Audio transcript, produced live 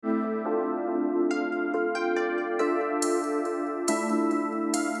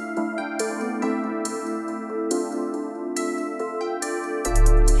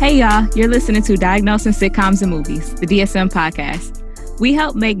Hey y'all, you're listening to Diagnosing Sitcoms and Movies, the DSM podcast. We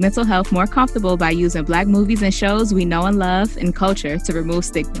help make mental health more comfortable by using Black movies and shows we know and love and culture to remove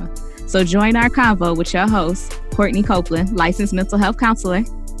stigma. So join our convo with your host, Courtney Copeland, licensed mental health counselor.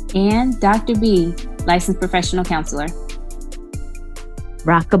 And Dr. B, licensed professional counselor.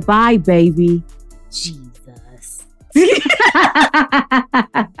 Rockabye, baby. Jesus.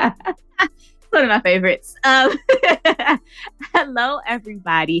 One of my favorites. Hello,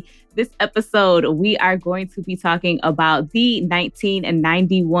 everybody. This episode, we are going to be talking about the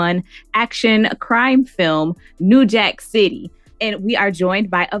 1991 action crime film, New Jack City. And we are joined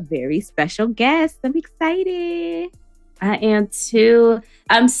by a very special guest. I'm excited. I am too.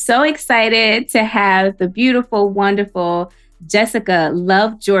 I'm so excited to have the beautiful, wonderful Jessica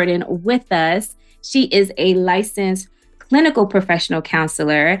Love Jordan with us. She is a licensed clinical professional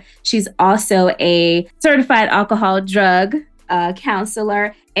counselor. She's also a certified alcohol drug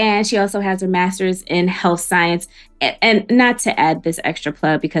counselor, and she also has her master's in health science. And not to add this extra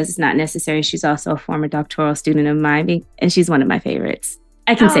plug because it's not necessary, she's also a former doctoral student of mine, and she's one of my favorites.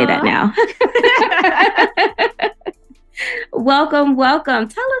 I can say that now. Welcome.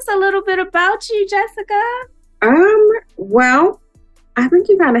 Tell us a little bit about you, Jessica. Well, I think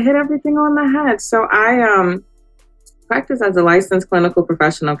you kind of hit everything on the head. So I practice as a licensed clinical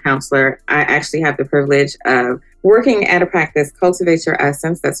professional counselor. I actually have the privilege of working at a practice, Cultivate Your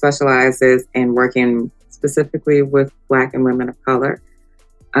Essence, that specializes in working specifically with Black and women of color.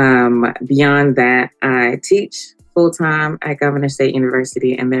 Beyond that, I teach full-time at Governor State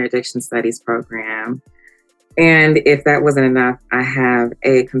University in their addiction studies program. And if that wasn't enough, I have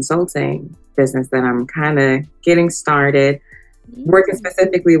a consulting business that I'm kind of getting started, working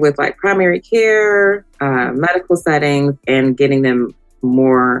specifically with like primary care, medical settings, and getting them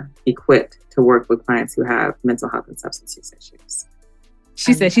more equipped to work with clients who have mental health and substance use issues.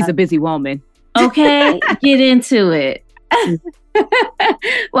 She said she's a busy woman. Okay, get into it.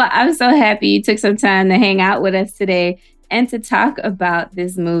 Well, I'm so happy you took some time to hang out with us today and to talk about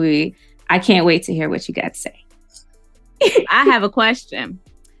this movie. I can't wait to hear what you got to say. I have a question.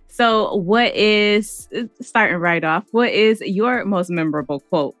 So starting right off, what is your most memorable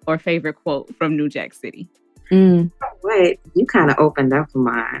quote or favorite quote from New Jack City? Wait, you kind of opened up for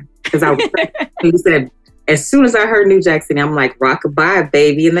mine. Because you said, as soon as I heard New Jack City, I'm like, rockabye,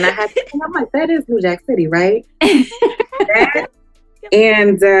 baby. And then I'm like, that is New Jack City, right?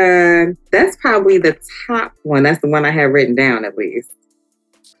 And that's probably the top one. That's the one I have written down, at least.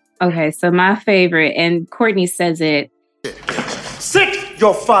 Okay, so my favorite, and Courtney says it. Sit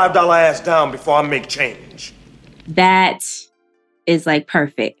your $5 ass down before I make change. That is like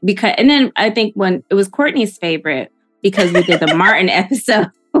perfect. And then I think when it was Courtney's favorite, because we did the Martin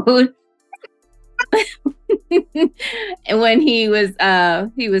episode. And when he was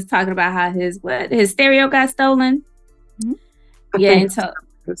talking about how his stereo got stolen. Mm-hmm.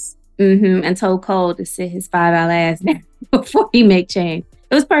 And told Cole to sit his $5 ass down before he make change.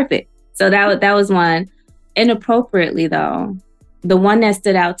 It was perfect. So that was one. Inappropriately though, the one that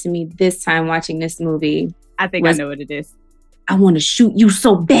stood out to me this time watching this movie. I think I know what it is. I want to shoot you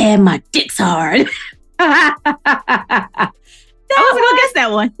so bad, my dick's hard. I wasn't gonna guess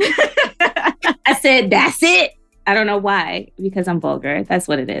that one. I said, that's it. I don't know why, because I'm vulgar. That's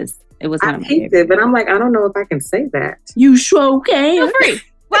what it is. It was one of my favorites. It, but I'm like, I don't know if I can say that. You sure can. Feel free.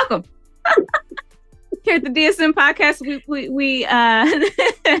 Welcome. Here at the DSM podcast, we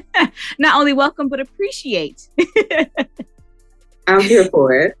not only welcome but appreciate. I'm here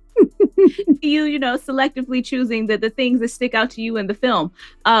for it. You selectively choosing the things that stick out to you in the film.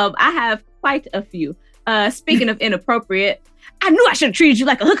 I have quite a few. Speaking of inappropriate, I knew I should have treated you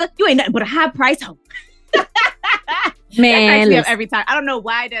like a hooker. You ain't nothing but a high price hoe. Man, that cracks me up every time. I don't know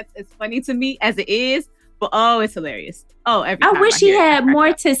why that's as funny to me as it is, but it's hilarious. Every time I wish he had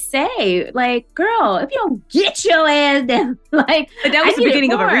more to say. Like, girl, if you don't get your ass down, like, but that was the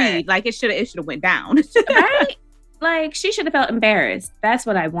beginning of a read. Like, it should have went down, right? Like, she should have felt embarrassed. That's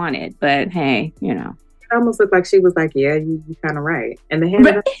what I wanted. But hey, It almost looked like she was like, yeah, you kind of right. And the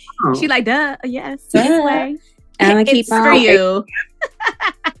hand she like, duh, yes. Duh. Anyway. I'm gonna keep on. For you.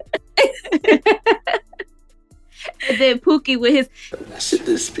 And then Pookie with his... Should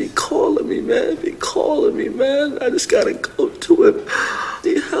this be calling me, man? Be calling me, man. I just gotta go to him.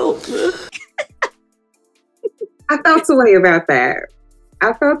 Need help, man. I felt a way about that.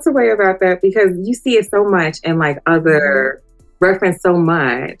 Because you see it so much and like other reference so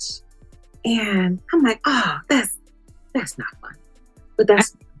much. And I'm like, that's not funny. But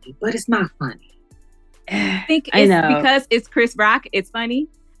that's funny, but it's not funny. I think it's because it's Chris Rock, it's funny.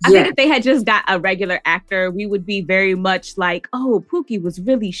 I think if they had just got a regular actor, we would be very much like, oh, Pookie was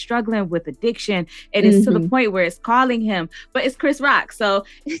really struggling with addiction. And it's to the point where it's calling him. But it's Chris Rock. So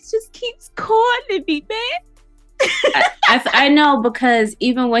it just keeps calling me, man. I know, because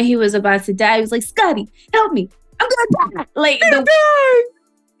even when he was about to die, he was like, Scotty, help me. I'm going to die. Like,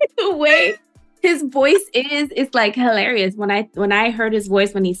 the way his voice is, it's like hilarious. When I heard his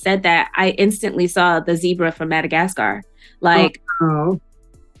voice when he said that, I instantly saw the zebra from Madagascar. Like,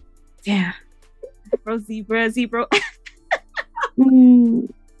 yeah. Zebra.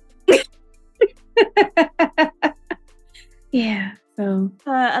 Yeah. So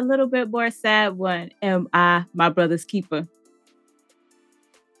a little bit more sad one. Am I my brother's keeper?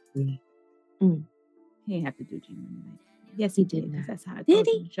 He didn't have to do G Money. Yes, he did. That's how it did.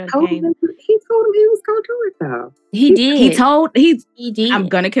 He told him he was going to do it, though. He did. He did. I'm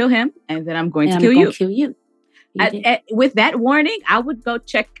going to kill him, and then I'm going to kill you. With that warning, I would go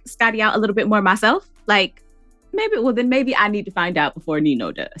check Scotty out a little bit more myself. Like, maybe I need to find out before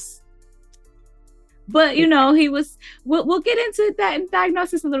Nino does. But, he was, we'll get into that in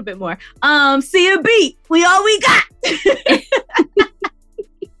diagnosis a little bit more. C&B, we all we got.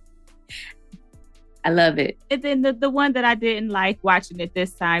 I love it. And then the one that I didn't like watching it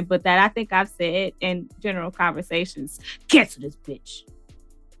this time, but that I think I've said in general conversations, cancel this bitch.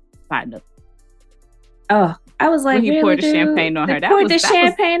 Find up. Oh, I was like, when he poured the champagne on her. He poured the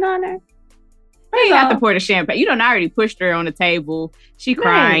champagne on her. He didn't have to pour the champagne. You done already pushed her on the table. She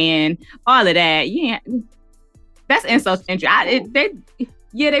crying, all of that. Yeah, that's insult to injury.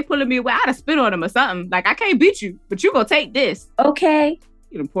 They pulling me away. I'd have spit on him or something. Like, I can't beat you, but you gonna take this. Okay.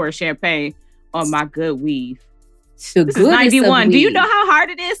 You done pour champagne on my good weave. This is 91. Do you know how hard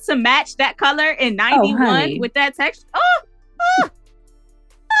it is to match that color in 91 with that texture?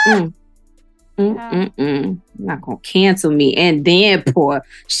 You're not gonna cancel me and then pour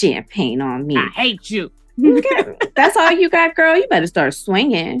champagne on me. I hate you. That's all you got, girl. You better start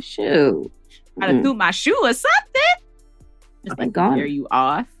swinging. Shoot. I done threw my shoe or something. Just like, tear you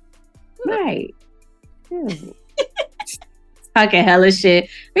off. Right. Talking hella shit.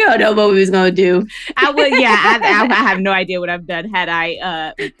 We don't know what we was gonna do. I would, I have no idea what I've done had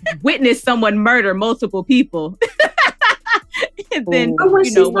I witnessed someone murder multiple people. And then,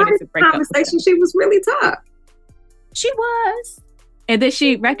 wanted to break conversation, she was really tough. She was. And then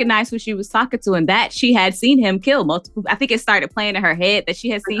she recognized who she was talking to, and that she had seen him kill multiple. I think it started playing in her head that she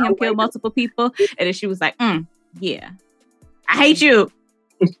had seen him kill multiple people. And then she was like, yeah, I hate you.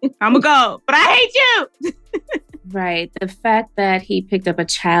 I'm gonna go, but I hate you. Right. The fact that he picked up a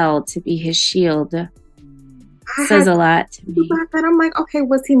child to be his shield says a lot to me. And I'm like, okay,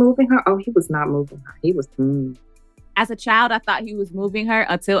 was he moving her? Oh, he was not moving her. He was. As a child, I thought he was moving her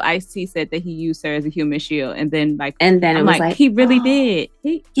until Ice-T said that he used her as a human shield. And then it was like he really did.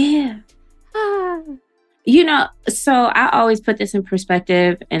 So I always put this in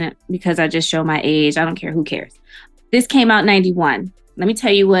perspective, and because I just show my age, I don't care, who cares. This came out 91. Let me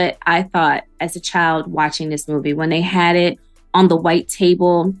tell you what I thought as a child watching this movie. When they had it on the white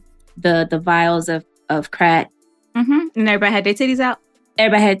table, the vials of crack. And everybody had their titties out.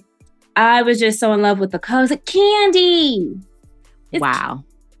 I was just so in love with the colors of candy. Wow.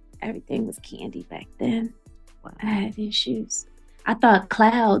 Everything was candy back then. Wow. I had issues. I thought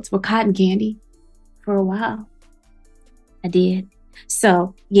clouds were cotton candy for a while. I did.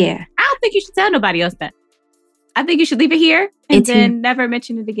 So, yeah. I don't think you should tell nobody else that. I think you should leave it here and then never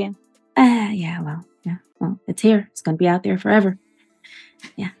mention it again. Well, it's here. It's going to be out there forever.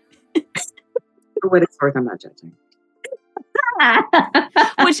 Yeah. For what it's worth, I'm not judging.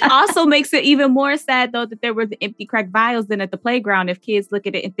 Which also makes it even more sad, though, that there were the empty crack vials then at the playground. If kids look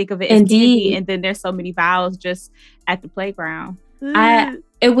at it and think of it as candy, and then there's so many vials just at the playground.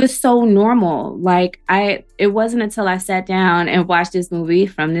 It was so normal. It wasn't until I sat down and watched this movie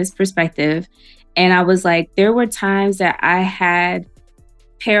from this perspective, and I was like, there were times that I had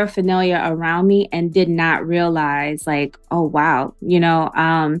paraphernalia around me and did not realize, like, oh wow,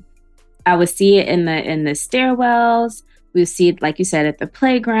 I would see it in the stairwells. We would see it, like you said, at the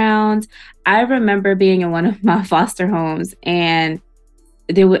playground. I remember being in one of my foster homes, and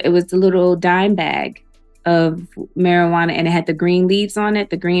it was the little dime bag of marijuana, and it had the green leaves on it,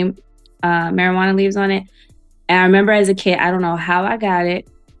 the green marijuana leaves on it. And I remember as a kid, I don't know how I got it,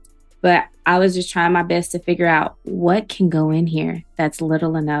 but I was just trying my best to figure out what can go in here that's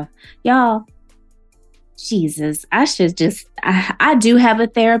little enough. Y'all, Jesus, I do have a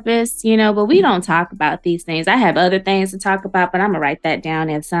therapist, but we don't talk about these things. I have other things to talk about, but I'm going to write that down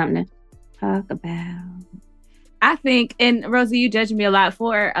as something to talk about. I think, and Rosie, you judge me a lot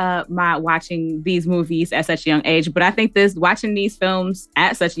for my watching these movies at such a young age, but I think watching these films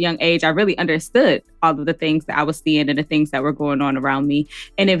at such a young age, I really understood all of the things that I was seeing and the things that were going on around me.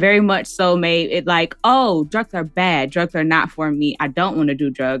 And it very much so made it like, oh, drugs are bad. Drugs are not for me. I don't want to do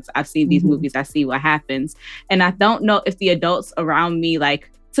drugs. I've seen these movies. I see what happens. And I don't know if the adults around me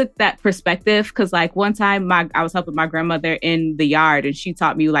took that perspective, because like one time I was helping my grandmother in the yard and she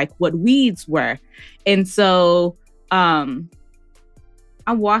taught me like what weeds were. And so I'm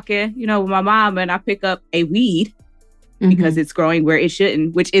walking, with my mom, and I pick up a weed because it's growing where it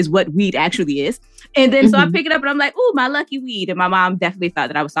shouldn't, which is what weed actually is. And then so I pick it up and I'm like, ooh, my lucky weed. And my mom definitely thought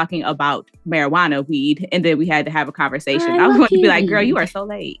that I was talking about marijuana weed. And then we had to have a conversation. I was going to be like, girl, you are so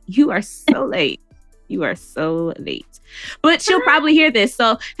late. You are so late. You are so late. But she'll probably hear this.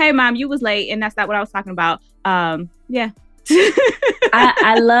 So, hey, Mom, you was late. And that's not what I was talking about. Yeah.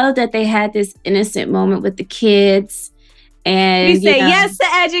 I love that they had this innocent moment with the kids. And we say yes to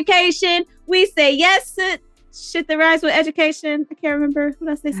education. We say yes to shit that rhymes with education. I can't remember what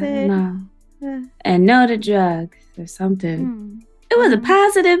else they said. And no to drugs or something. It was a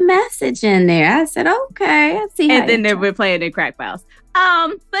positive message in there. I said, okay, I see. And then they were playing in crack files.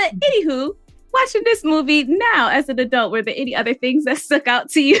 But anywho, watching this movie now as an adult, were there any other things that stuck out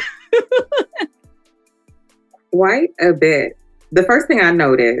to you? Quite a bit. The first thing I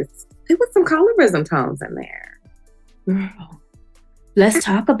noticed, there was some colorism tones in there. Girl, let's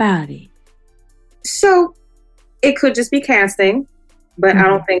talk about it. So it could just be casting, but I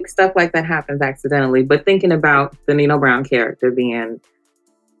don't think stuff like that happens accidentally. But thinking about the Nino Brown character being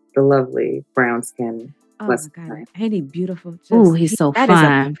the lovely brown skin. Oh my God, ain't he beautiful? Oh, he's so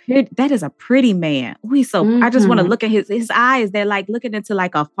fine. That is a pretty man. Oh, he's so, I just want to look at his eyes. They're like looking into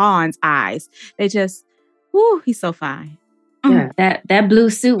like a fawn's eyes. They just, ooh, he's so fine. Yeah, that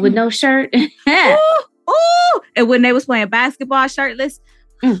blue suit with no shirt. Ooh. And when they was playing basketball shirtless.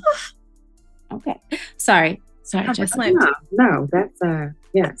 Okay. Sorry, Jessica. No, that's,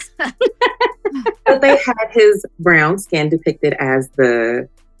 yes. But they had his brown skin depicted as the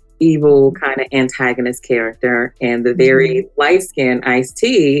evil kind of antagonist character, and the very light-skinned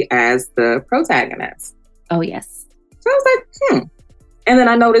Ice-T as the protagonist. Oh, yes. So I was like, And then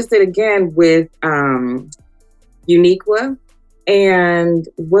I noticed it again with Uniqua and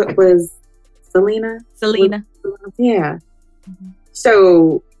what was Selena? Yeah.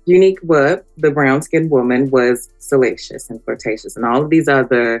 So Uniqua, the brown-skinned woman, was salacious and flirtatious, and all of these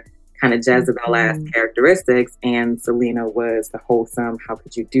other kind of Jezebel-ass characteristics, and Selena was the wholesome, how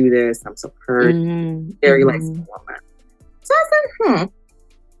could you do this? I'm so hurt. Very light-skinned woman. So I was like,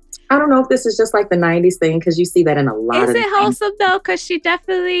 I don't know if this is just like the 90s thing, because you see that in a lot of Is it wholesome though? Because she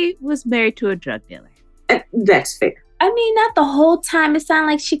definitely was married to a drug dealer. That's fair. I mean, not the whole time. It sounded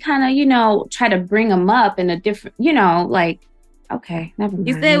like she kind of, tried to bring him up in a different, okay, never mind.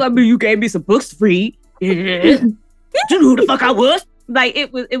 You said, you gave me some books free. Yeah. You knew who the fuck I was. Like,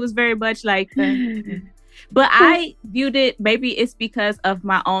 it was very much like that. But I viewed it, maybe it's because of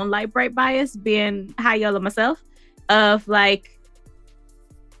my own light bright bias, being high yellow myself, of like,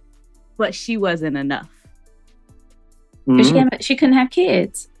 but she wasn't enough. She couldn't have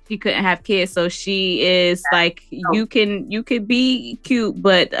kids. She couldn't have kids, so she is like, you could be cute,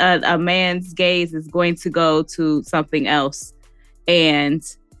 but a man's gaze is going to go to something else. And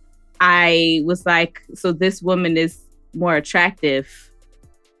I was like, so this woman is more attractive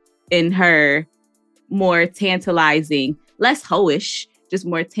in her, more tantalizing, less hoish, just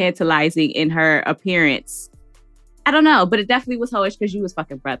more tantalizing in her appearance. I don't know, but it definitely was hoish because you was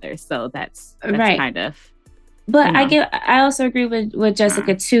fucking brothers, so that's right. Kind of. But I also agree with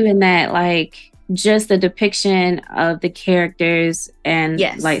Jessica too, in that like just the depiction of the characters and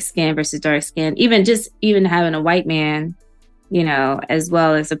light skin versus dark skin, even having a white man, as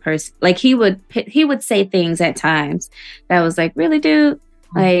well as a person, like he would say things at times that was like, really, dude,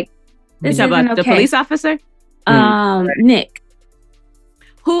 like this isn't okay. The police officer, Nick,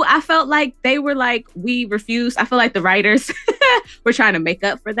 who I felt like they were like, we refused. I feel like the writers were trying to make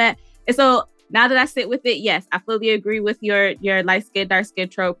up for that, and so. Now that I sit with it, yes, I fully agree with your light skin, dark skin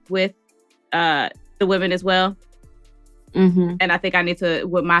trope with the women as well. And I think I need to,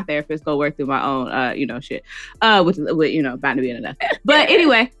 with my therapist, go work through my own, shit, with bound to be enough. But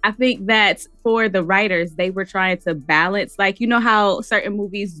anyway, I think that for the writers, they were trying to balance, like, how certain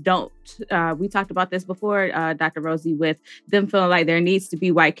movies don't. We talked about this before, Dr. Rosie, with them feeling like there needs to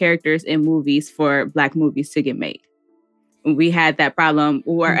be white characters in movies for Black movies to get made. We had that problem,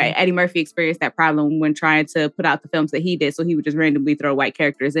 or Eddie Murphy experienced that problem when trying to put out the films that he did. So he would just randomly throw white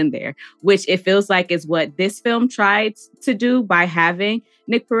characters in there, which it feels like is what this film tried to do by having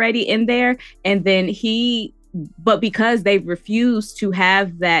Nick Peretti in there. And then he but because they refuse to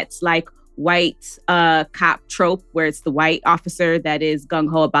have that like white cop trope where it's the white officer that is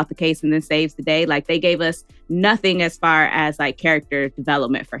gung-ho about the case and then saves the day, like they gave us nothing as far as like character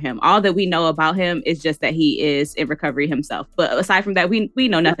development for him. All that we know about him is just that he is in recovery himself, but aside from that, we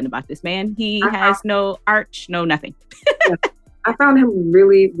know nothing about this man. He has no arch, no nothing. I found him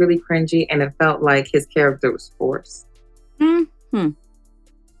really, really cringy, and it felt like his character was forced and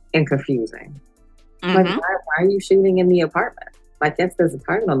confusing. Like, why are you shooting in the apartment? Like, yes, there's a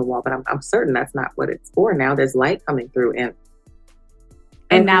target on the wall, but I'm certain that's not what it's for. Now there's light coming through,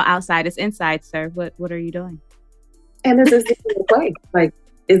 and now outside is inside, sir. What are you doing? And is this the place? Like,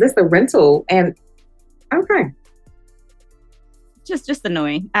 is this the rental? And okay. Just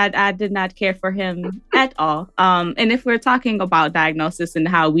annoying. I did not care for him at all. And if we're talking about diagnosis and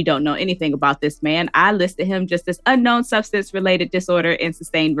how we don't know anything about this man, I listed him just as unknown substance related disorder in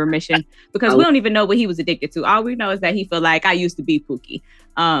sustained remission because we don't even know what he was addicted to. All we know is that he felt like I used to be Pookie.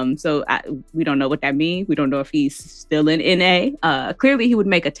 So we don't know what that means. We don't know if he's still in NA. Clearly he would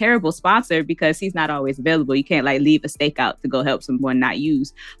make a terrible sponsor because he's not always available. You can't like leave a stakeout to go help someone not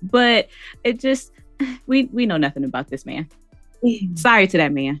use. But it just, we know nothing about this man. Sorry to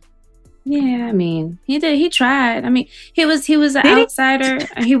that man. Yeah, I mean, he tried. I mean, he was an outsider.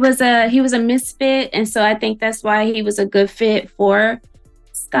 He was a misfit, and so I think that's why he was a good fit for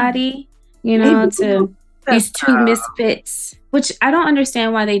Scotty. You know, to these two misfits, which I don't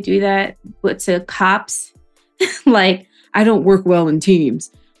understand why they do that, but to cops, like I don't work well in teams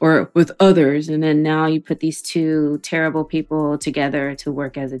or with others, and then now you put these two terrible people together to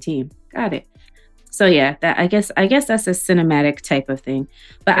work as a team. Got it. So yeah, that I guess that's a cinematic type of thing.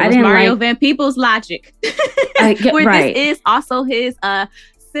 But I didn't Mario like Van Peebles logic. Where right. This is also his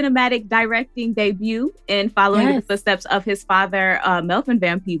cinematic directing debut and following the footsteps of his father, Melvin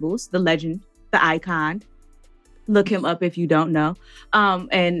Van Peebles, the legend, the icon. Look him up if you don't know.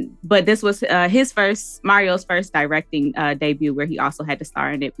 But this was Mario's first directing debut, where he also had to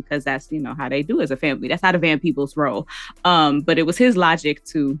star in it because that's how they do as a family. That's how the Van Peebles roll. But it was his logic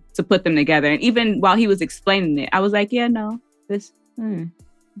to put them together. And even while he was explaining it, I was like, yeah, no, this.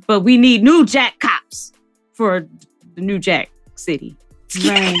 But we need new Jack cops for the new Jack City.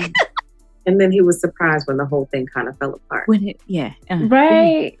 Right. And then he was surprised when the whole thing kind of fell apart.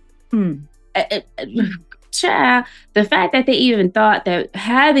 Right. Child, the fact that they even thought that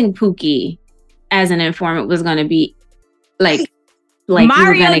having Pookie as an informant was going to be like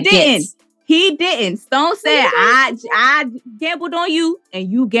Mario didn't. He didn't. Stone said, I gambled on you and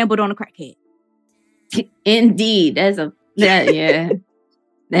you gambled on a crackhead. Indeed. That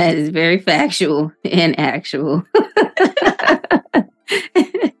is very factual and actual.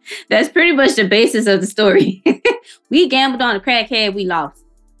 That's pretty much the basis of the story. We gambled on a crackhead, we lost.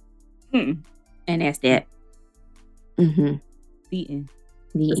 And that's that. Mm-hmm. The end.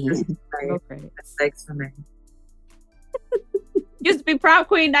 No credit. That's thanks for me. Used to be prom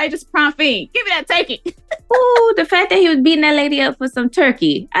queen, now you just prom fiend. Give me that turkey. Ooh, the fact that he was beating that lady up for some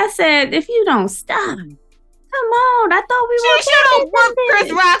turkey. I said, if you don't stop, come on. I thought we were. She should have whooped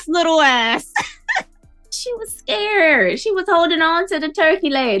Chris Rock's little ass. She was scared. She was holding on to the turkey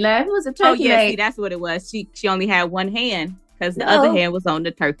leg. Like, it was a turkey leg. See, that's what it was. She only had one hand because the other hand was on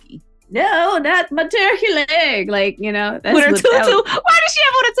the turkey. No, not my turkey leg. Like, that's with her tutu. Why did she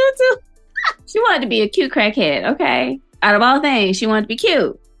have on a tutu? She wanted to be a cute crackhead. Okay. Out of all things, she wanted to be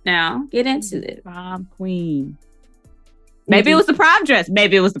cute. Now, get into it. Prom queen. Maybe it was the prom dress.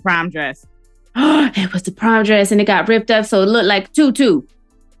 It was the prom dress and it got ripped up so it looked like tutu.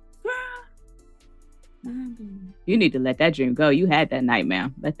 You need to let that dream go. You had that nightmare.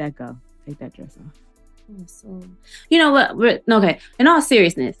 Let that go. Take that dress off. So, you know what? Okay. In all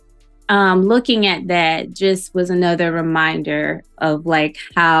seriousness, looking at that just was another reminder of like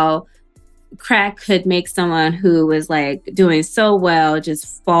how crack could make someone who was like doing so well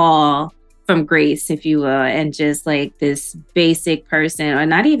just fall from grace, if you will, and just like this basic person, or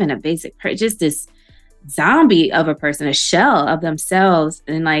not even a basic person, just this zombie of a person, a shell of themselves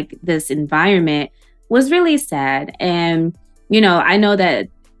in like this environment was really sad. And, I know that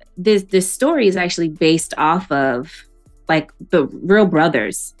this story is actually based off of like the real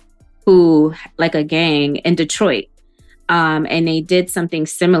brothers who like a gang in Detroit. And they did something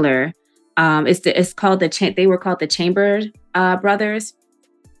similar. It's called they were called the Chamber Brothers,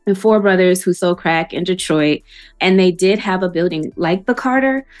 and 4 brothers who sold crack in Detroit. And they did have a building like the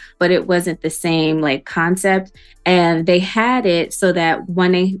Carter, but it wasn't the same like concept. And they had it so that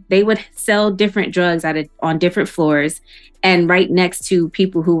when they would sell different drugs on different floors and right next to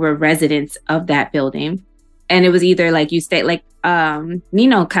people who were residents of that building. And it was either like you stay, like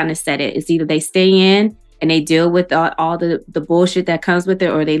Nino kind of said it. It's either they stay in and they deal with all the bullshit that comes with it,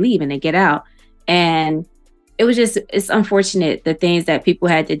 or they leave and they get out. And it's unfortunate the things that people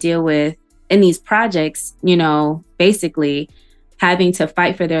had to deal with in these projects, you know, basically having to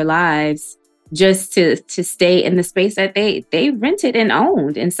fight for their lives just to stay in the space that they rented and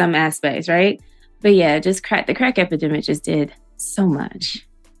owned in some aspects, right? But yeah, the crack epidemic just did so much.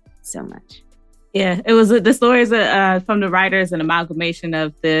 Yeah, it was the stories from the writers, an amalgamation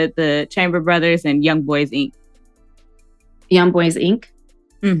of the Chamber Brothers and Young Boys Inc. Young Boys Inc.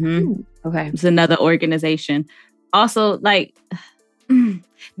 Mm-hmm. Okay, it's another organization. Also, like,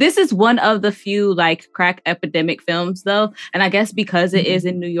 this is one of the few like crack epidemic films, though, and I guess because it is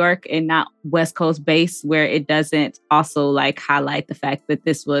in New York and not West Coast based, where it doesn't also like highlight the fact that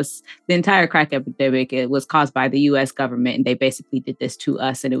this was the entire crack epidemic. It was caused by the U.S. government, and they basically did this to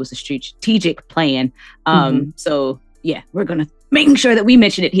us, and it was a strategic plan. So yeah, we're gonna make sure that we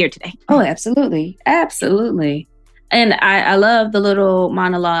mention it here today. Oh, absolutely, and I love the little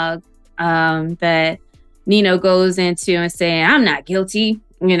monologue that Nino goes into and saying, "I'm not guilty,"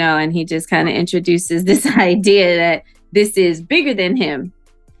 you know, and he just kind of introduces this idea that this is bigger than him.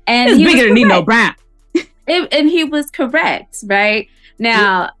 And it's bigger than Nino Brown. And he was correct, right?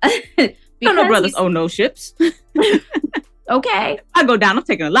 Now, no brothers own no ships. Okay. I go down, I'm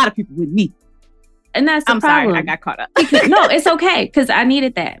taking a lot of people with me. And that's the problem. Sorry, I got caught up. No, it's okay, because I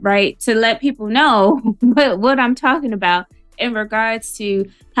needed that, right? To let people know what I'm talking about in regards to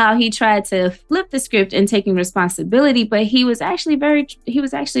how he tried to flip the script and taking responsibility, but he was actually,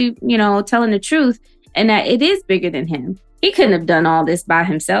 you know, telling the truth, and that it is bigger than him. He couldn't have done all this by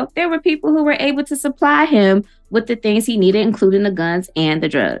himself. There were people who were able to supply him with the things he needed, including the guns and the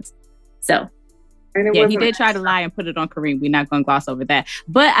drugs. So, yeah, he did try to lie and put it on Kareem. We're not going to gloss over that.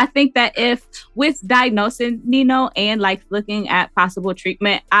 But I think that if with diagnosing Nino and like looking at possible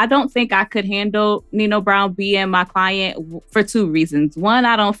treatment, I don't think I could handle Nino Brown being my client for two reasons. One,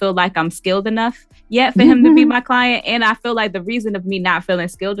 I don't feel like I'm skilled enough yet for him to be my client. And I feel like the reason of me not feeling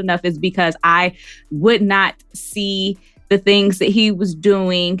skilled enough is because I would not see the things that he was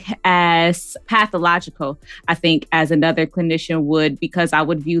doing as pathological, I think, as another clinician would, because I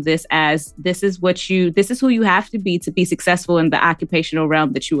would view this as this is who you have to be successful in the occupational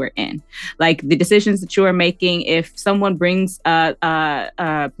realm that you are in. Like the decisions that you are making, if someone brings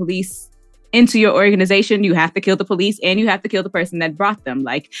police into your organization, you have to kill the police and you have to kill the person that brought them.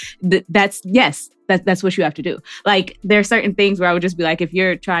 Like that's what you have to do. Like there are certain things where I would just be like, if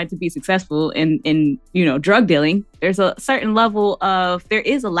you're trying to be successful in you know, drug dealing, there's a certain level of, there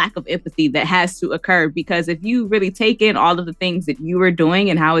is a lack of empathy that has to occur, because if you really take in all of the things that you are doing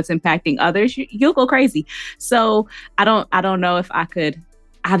and how it's impacting others, you'll go crazy. So I don't know if I could,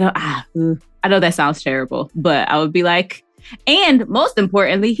 I know that sounds terrible, but I would be like, and most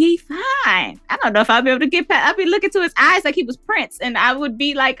importantly, he fine. I don't know if I'd be able to get past. I'd be looking to his eyes like he was Prince, and I would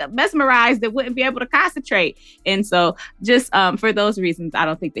be like mesmerized and wouldn't be able to concentrate. And so just for those reasons, I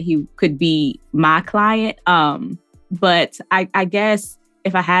don't think that he could be my client. But I guess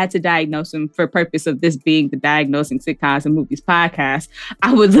if I had to diagnose him for purpose of this being the Diagnosing Sitcoms and Movies podcast,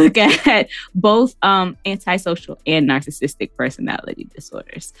 I would look at both antisocial and narcissistic personality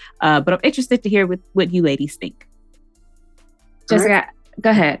disorders. But I'm interested to hear what you ladies think. Jessica, go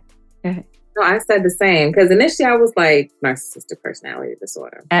ahead. No, I said the same, because initially I was like, narcissistic personality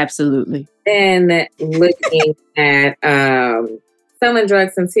disorder. Absolutely. And looking at selling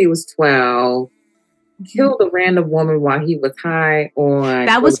drugs since he was 12, killed a random woman while he was high on...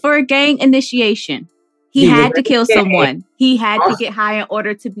 That was for a gang initiation. He had to kill someone. He had to get high in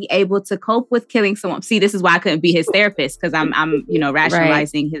order to be able to cope with killing someone. See, this is why I couldn't be his therapist, because I'm you know,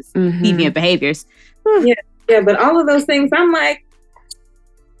 rationalizing his deviant behaviors. Yeah, but all of those things, I'm like,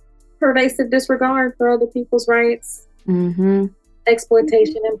 pervasive disregard for other people's rights,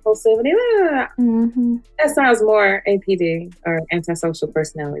 exploitation, impulsivity. That sounds more APD, or antisocial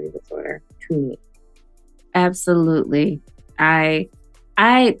personality disorder, to me. Absolutely. I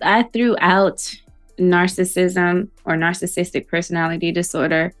threw out narcissism or narcissistic personality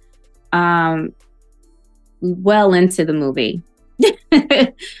disorder well into the movie.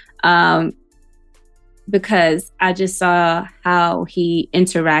 Because I just saw how he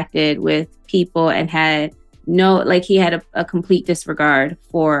interacted with people and had he had a complete disregard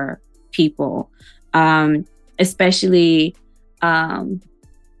for people. Especially,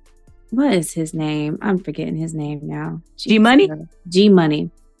 what is his name? I'm forgetting his name now. G Money? G Money.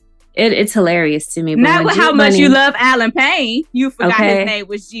 It's hilarious to me. Not with how much you love Alan Payne. You forgot his name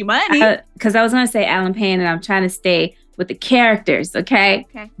was G Money. Because I was going to say Alan Payne, and I'm trying to stay with the characters, okay?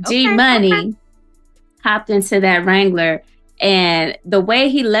 G Money hopped into that Wrangler And the way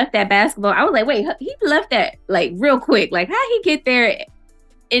he left that basketball, I was like, wait, he left that like real quick. Like, how'd he get there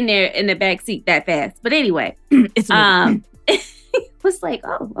in the back seat that fast? But anyway, it's was like,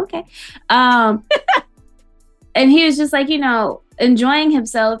 oh, okay. And he was just like, you know, enjoying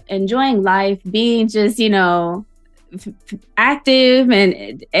himself, enjoying life, being just, you know, active,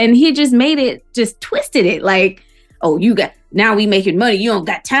 and he just made it, just twisted it like, oh, now we making money, you don't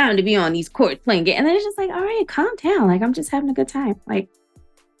got time to be on these courts playing games. And then it's just like, all right, calm down, like I'm just having a good time, like,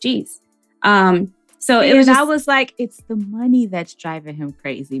 geez. So it was I was like, it's the money that's driving him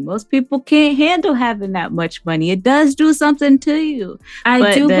crazy. Most people can't handle having that much money. It does do something to you.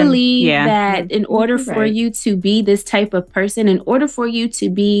 I do believe that in order for you to be this type of person, in order for you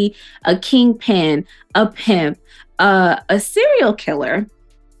to be a kingpin, a pimp, a serial killer,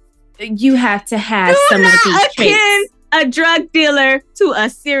 you have to have some of these traits. A drug dealer to a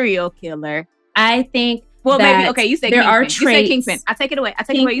serial killer. I think. Well, maybe, okay, you said there kingpin. are traits. You said kingpin. I take it away.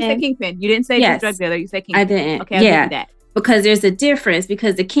 You said kingpin. You didn't say drug dealer. You said kingpin. I didn't. Okay, I'll give you that. Because there's a difference,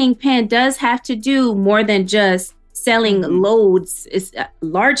 because the kingpin does have to do more than just selling loads. It's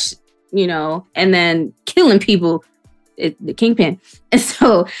large, you know, and then killing people, the kingpin. And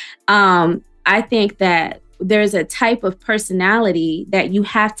so I think that there's a type of personality that you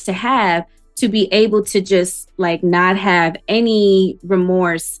have to be able to just like not have any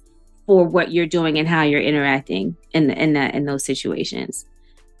remorse for what you're doing and how you're interacting in those situations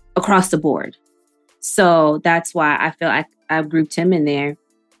across the board. So that's why I feel like I grouped him in there.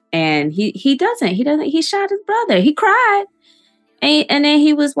 And he shot his brother. He cried. And then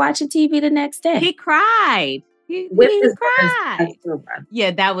he was watching TV the next day. He cried. He cried.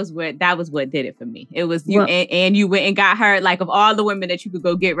 Yeah, that was what did it for me. It was you, and you went and got her. Like, of all the women that you could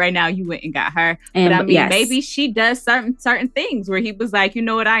go get right now, you went and got her. But I mean, maybe she does certain things where he was like, you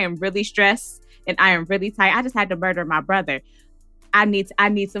know what, I am really stressed and I am really tight. I just had to murder my brother. I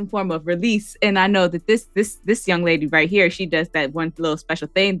need some form of release, and I know that this young lady right here, she does that one little special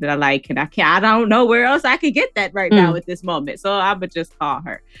thing that I like, and I don't know where else I could get that right now at this moment. So I would just call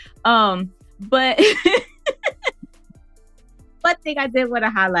her. But. One thing I did want to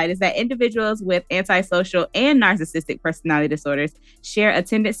highlight is that individuals with antisocial and narcissistic personality disorders share a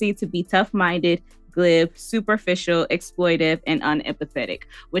tendency to be tough-minded, glib, superficial, exploitive, and unempathetic,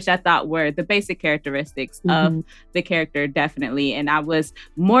 which I thought were the basic characteristics of the character, definitely. And I was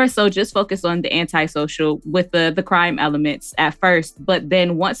more so just focused on the antisocial with the crime elements at first. But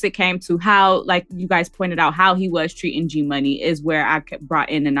then once it came to how, like you guys pointed out, how he was treating G Money is where I brought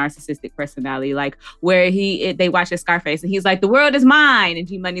in the narcissistic personality, like where they watch his Scarface and he's like, the world is mine. And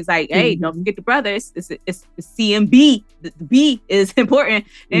G Money's like, hey, don't forget the brothers. It's CMB. The B is important.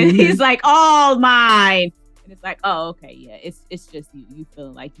 And he's like, all mine. And it's like, oh, okay, yeah, it's just you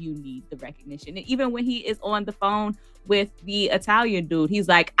feeling like you need the recognition. And even when he is on the phone with the Italian dude, he's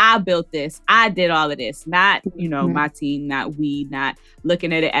like, I built this, I did all of this, not, you know, my team, not we, not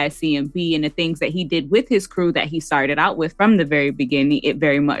looking at it as CMB. And the things that he did with his crew that he started out with from the very beginning, it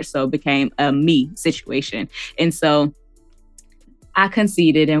very much so became a me situation. And so I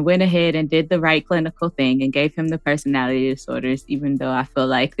conceded and went ahead and did the right clinical thing and gave him the personality disorders, even though I feel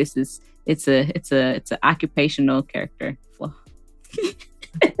like it's a occupational character flaw.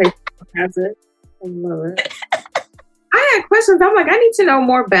 That's it. I love it. I had questions. I'm like, I need to know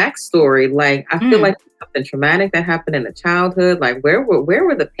more backstory. Like, I feel like something traumatic that happened in the childhood. Like, where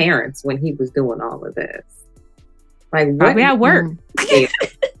were the parents when he was doing all of this? Like, what? Probably at work.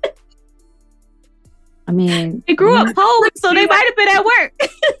 I mean, they grew up poor, so they might have been at work.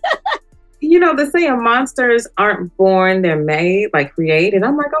 You know, the saying monsters aren't born, they're made, like created.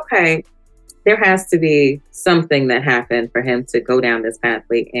 I'm like, okay, there has to be something that happened for him to go down this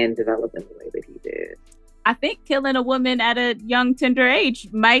pathway and develop in the way that he did. I think killing a woman at a young, tender age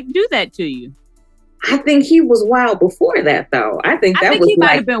might do that to you. I think he was wild before that, though. I think he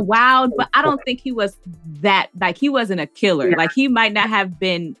might have been wild, but I don't think he was that, like, he wasn't a killer. Yeah. Like, he might not have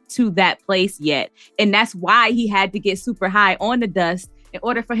been to that place yet. And that's why he had to get super high on the dust in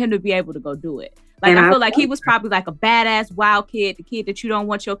order for him to be able to go do it. Like, I feel like he was probably like a badass, wild kid, the kid that you don't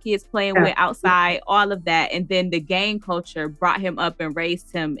want your kids playing with outside, all of that. And then the gang culture brought him up and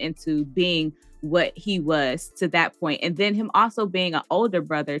raised him into being what he was to that point. And then him also being an older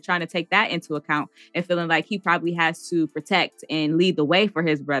brother, trying to take that into account and feeling like he probably has to protect and lead the way for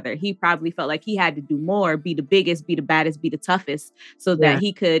his brother. He probably felt like he had to do more, be the biggest, be the baddest, be the toughest, so that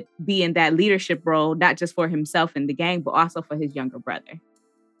he could be in that leadership role, not just for himself and the gang, but also for his younger brother.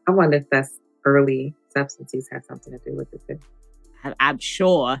 I wonder if that's early substance use had something to do with it too. I'm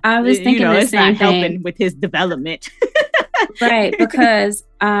sure. I was thinking the it's same not helping with his development. Right, because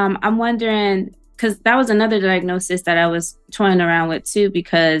I'm wondering, because that was another diagnosis that I was toying around with too,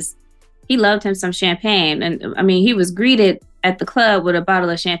 because he loved him some champagne. And I mean, he was greeted at the club with a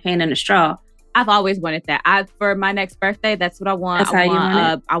bottle of champagne and a straw. I've always wanted that. For my next birthday, that's what I want. That's how you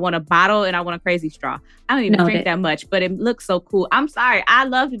want it? I want a bottle and I want a crazy straw. I don't even drink that much, but it looks so cool. I'm sorry. I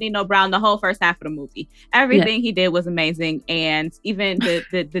loved Nino Brown the whole first half of the movie. Everything he did was amazing. And even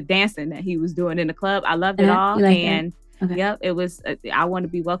the dancing that he was doing in the club, I loved it all. Like and yep, it was, I want to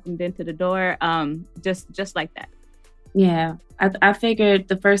be welcomed into the door. Just like that. Yeah. I figured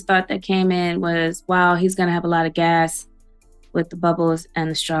the first thought that came in was, wow, he's going to have a lot of gas with the bubbles and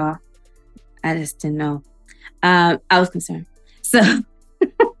the straw. I just didn't know. I was concerned. So,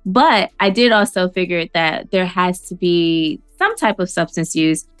 but I did also figure that there has to be some type of substance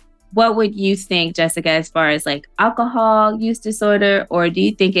use. What would you think, Jessica, as far as like alcohol use disorder, or do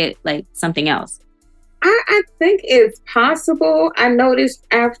you think it like something else? I think it's possible. I noticed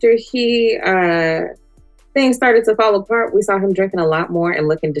after things started to fall apart, we saw him drinking a lot more and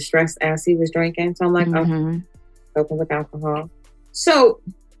looking distressed as he was drinking. So I'm like, open with alcohol. So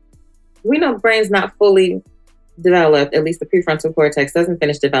we know the brain's not fully developed. At least the prefrontal cortex doesn't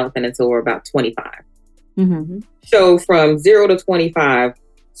finish developing until we're about 25. Mm-hmm. So from 0 to 25,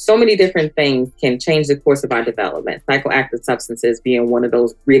 so many different things can change the course of our development. Psychoactive substances being one of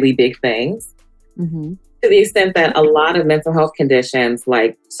those really big things. Mm-hmm. To the extent that a lot of mental health conditions,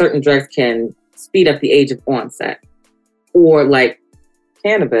 like certain drugs, can speed up the age of onset. Or like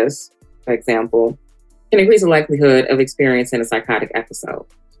cannabis, for example, can increase the likelihood of experiencing a psychotic episode.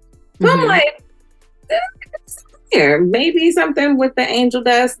 So I'm like, maybe something with the angel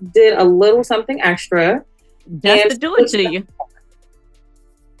dust did a little something extra. Just to do it to you.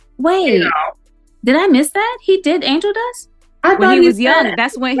 Wait, did I miss that? He did angel dust? When he was young,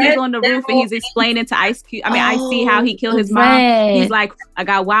 that's when he's on the roof and he's explaining to Ice Cube. I mean, I see how he killed his mom. He's like, I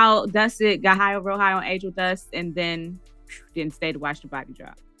got wild dusted, got high, real high on angel dust, and then didn't stay to watch the body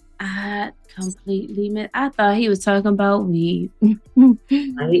drop. I completely missed. I thought he was talking about weed.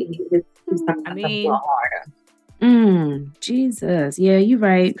 Jesus. Yeah, you're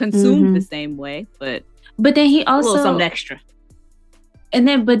right. Consumed the same way, but then he also a little something extra. And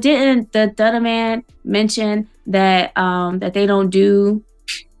then, but didn't the Dutta Man mention that that they don't do?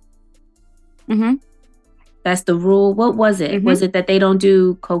 That's the rule. What was it? Was it that they don't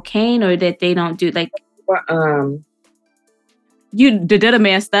do cocaine, or that they don't do like? The Dutta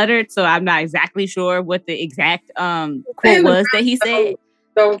Man stuttered, so I'm not exactly sure what the exact quote was that he said.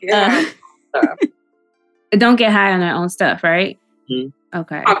 Don't get high on stuff. Don't get high on their own stuff, right? Mm-hmm.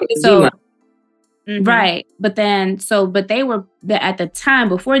 Okay. So, right. But then, but they were, at the time,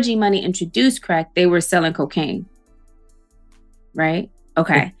 before G Money introduced crack, they were selling cocaine. Right?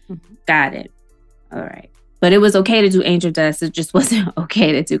 Okay. Got it. All right. But it was okay to do angel dust. It just wasn't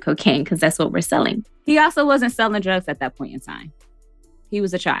okay to do cocaine because that's what we're selling. He also wasn't selling drugs at that point in time. He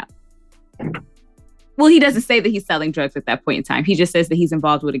was a child. Well, he doesn't say that he's selling drugs at that point in time. He just says that he's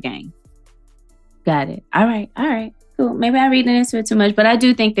involved with a gang. Got it. All right. Cool. Maybe I read into it too much, but I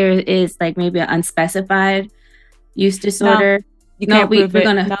do think there is like maybe an unspecified use disorder. No, you can't prove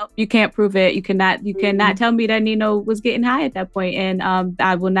it. No, you can't prove it. You cannot tell me that Nino was getting high at that point, and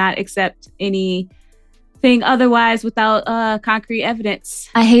I will not accept anything otherwise without concrete evidence.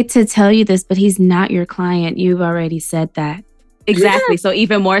 I hate to tell you this, but he's not your client. You've already said that. Exactly. So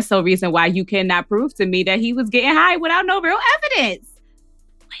even more so reason why you cannot prove to me that he was getting high without no real evidence.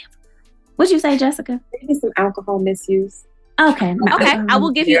 What'd you say, Jessica? Maybe some alcohol misuse. Okay. I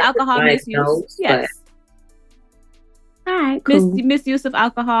will give you alcohol misuse. Yes. All right, cool. Misuse of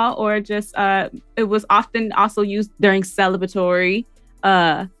alcohol, or just it was often also used during celebratory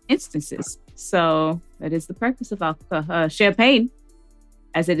instances. So that is the purpose of alcohol, champagne,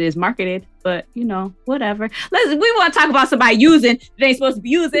 as it is marketed. But whatever. We want to talk about somebody using that they ain't supposed to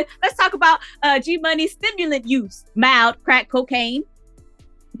be using. Let's talk about G Money stimulant use. Mild crack cocaine.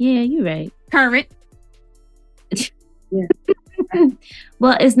 Yeah, you're right. Current. Yeah.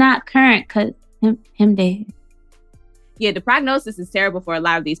 Well, it's not current because him dead. Yeah, the prognosis is terrible for a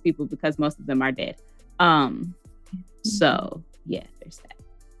lot of these people because most of them are dead. So yeah, there's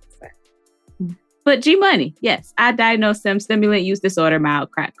that. But G Money, yes, I diagnosed him stimulant use disorder, mild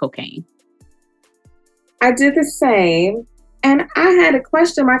crack cocaine. I did the same, and I had a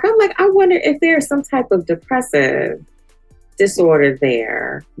question mark. I'm like, I wonder if there's some type of depressive disorder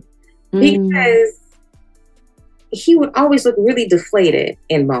there, because he would always look really deflated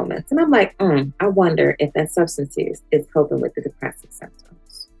in moments, and I'm like, I wonder if that substance use is coping with the depressive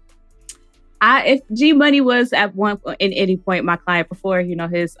symptoms. If G Money was at any point my client before,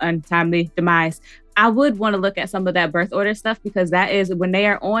 his untimely demise, I would want to look at some of that birth order stuff, because that is when they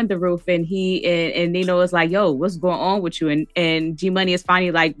are on the roof and he and Nino is like, yo, what's going on with you? And G Money is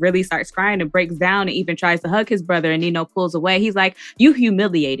finally like really starts crying and breaks down and even tries to hug his brother, and Nino pulls away. He's like, you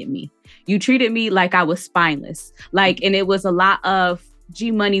humiliated me. You treated me like I was spineless. And it was a lot of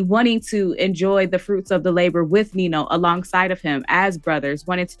G Money wanting to enjoy the fruits of the labor with Nino alongside of him as brothers,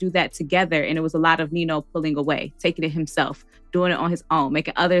 wanting to do that together. And it was a lot of Nino pulling away, taking it himself, doing it on his own,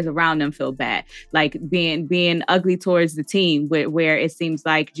 making others around them feel bad, like being ugly towards the team, where it seems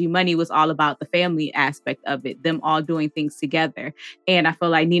like G Money was all about the family aspect of it, them all doing things together. And I feel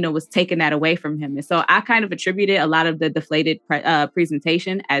like Nino was taking that away from him. And so I kind of attributed a lot of the deflated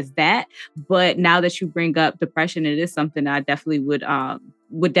presentation as that. But now that you bring up depression, it is something that I definitely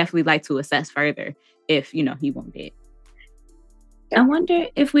would definitely like to assess further if, he won't dead. I wonder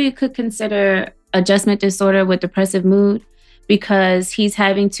if we could consider adjustment disorder with depressive mood, because he's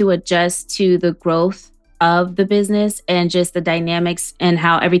having to adjust to the growth of the business and just the dynamics and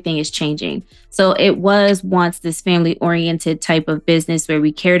how everything is changing. So it was once this family-oriented type of business where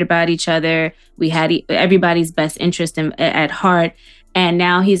we cared about each other. We had everybody's best interest at heart. And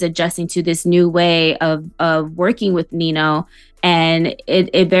now he's adjusting to this new way of working with Nino. And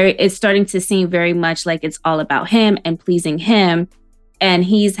it's starting to seem very much like it's all about him and pleasing him. And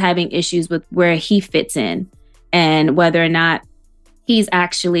he's having issues with where he fits in, and whether or not he's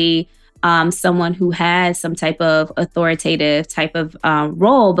actually someone who has some type of authoritative type of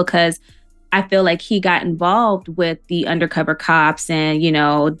role, because I feel like he got involved with the undercover cops and,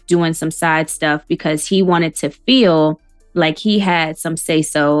 doing some side stuff because he wanted to feel like he had some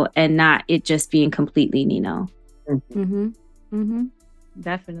say-so and not it just being completely Nino. Mm-hmm. Mm-hmm.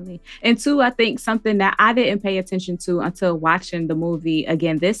 Definitely. And two, I think something that I didn't pay attention to until watching the movie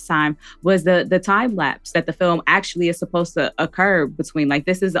again this time was the time lapse that the film actually is supposed to occur between. Like,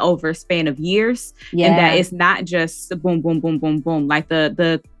 this is over a span of years, and that it's not just boom, boom, boom, boom, boom. Like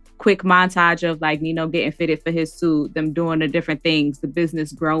the quick montage of like Nino getting fitted for his suit, them doing the different things, the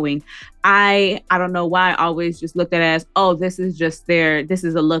business growing. I don't know why I always just looked at it as, oh, this is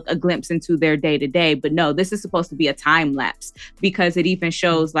a glimpse into their day to day. But no, this is supposed to be a time lapse, because it even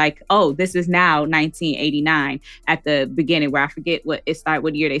shows like, oh, this is now 1989 at the beginning, where I forget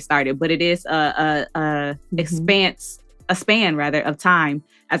what year they started, but it is a span of time,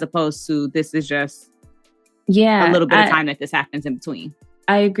 as opposed to this is just a little bit of time that this happens in between.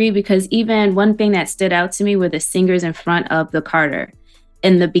 I agree, because even one thing that stood out to me were the singers in front of the Carter.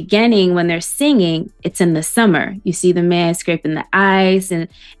 In the beginning, when they're singing, it's in the summer. You see the man scraping the ice,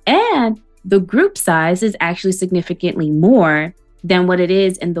 and the group size is actually significantly more than what it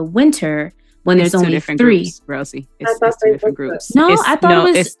is in the winter when there's only three. Groups, Rosie. It's two different groups. No, I thought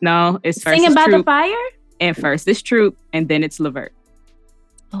it was it's Singing first by Troop, the Fire? and first it's Troop, and then it's Levert.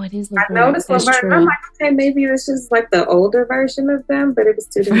 Oh, it is Levert. I noticed Levert. I'm like, okay, maybe this is like the older version of them, but it was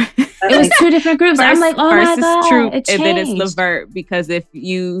two different. It was two different groups. I'm like, oh my God, Troop, it and then it's changed. Levert, because the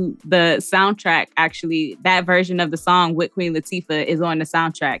soundtrack, actually, that version of the song with Queen Latifah is on the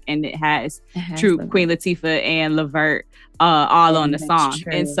soundtrack, and it has Troop, Levert. Queen Latifah, and Levert all on the song.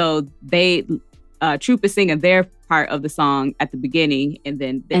 True. And so they Troop is singing their part of the song at the beginning, and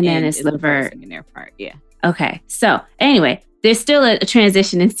then it's Levert singing their part. Yeah. Okay. So anyway, there's still a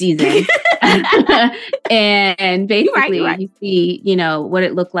transition in season. and basically You're right. You see, what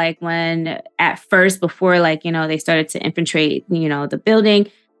it looked like when at first, before they started to infiltrate, the building,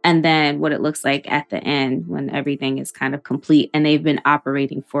 and then what it looks like at the end when everything is kind of complete and they've been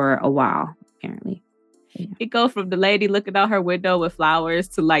operating for a while, apparently. Yeah. It goes from the lady looking out her window with flowers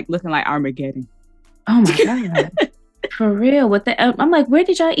to like looking like Armageddon. Oh my God. For real. I'm like, where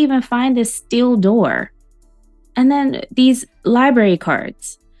did y'all even find this steel door? And then these library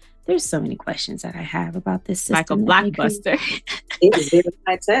cards. There's so many questions that I have about this system. Like a blockbuster. It was very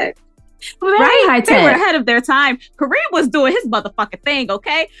high tech. Very high tech. They were ahead of their time. Kareem was doing his motherfucking thing,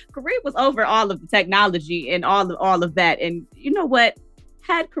 okay? Kareem was over all of the technology and all of that. And you know what?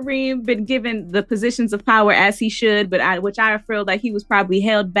 Had Kareem been given the positions of power as he should, which I feel like he was probably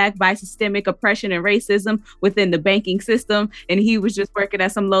held back by systemic oppression and racism within the banking system, and he was just working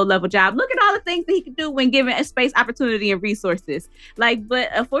at some low-level job. Look at all the things that he could do when given a space, opportunity, and resources. But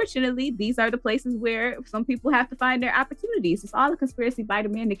unfortunately, these are the places where some people have to find their opportunities. It's all a conspiracy by the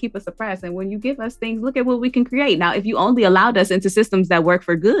man to keep us oppressed. And when you give us things, look at what we can create. Now, if you only allowed us into systems that work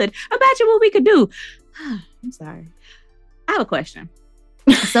for good, imagine what we could do. I'm sorry. I have a question.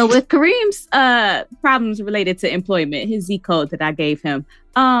 So with Kareem's problems related to employment, his Z code that I gave him,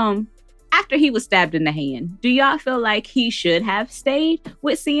 after he was stabbed in the hand, do y'all feel like he should have stayed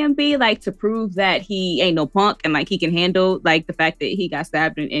with CMB, like to prove that he ain't no punk and like he can handle like the fact that he got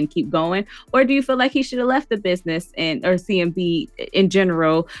stabbed and keep going? Or do you feel like he should have left the business or CMB in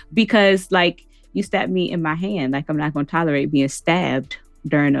general because like you stabbed me in my hand, like I'm not going to tolerate being stabbed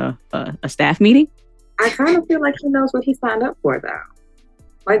during a staff meeting? I kind of feel like he knows what he signed up for, though.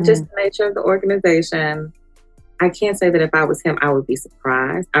 Like just the nature of the organization. I can't say that if I was him, I would be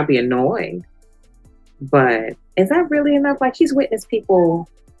surprised. I'd be annoyed. But is that really enough? Like, he's witnessed people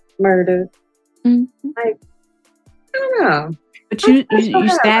murdered. Mm-hmm. Like, I don't know. But you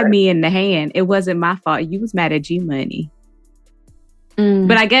stabbed me in the hand. It wasn't my fault. You was mad at G-Money.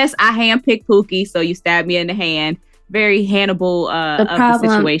 But I guess I handpicked Pookie, so you stabbed me in the hand. Very Hannibal of the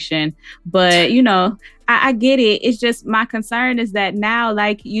situation. But, you know, I get it. It's just my concern is that now,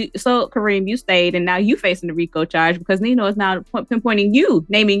 like so Kareem, you stayed and now you facing the RICO charge because Nino is now pinpointing you,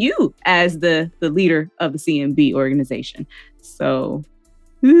 naming you as the leader of the CMB organization. So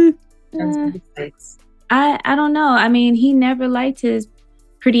I don't know. I mean, he never liked his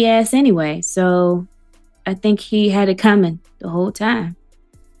pretty ass anyway. So I think he had it coming the whole time.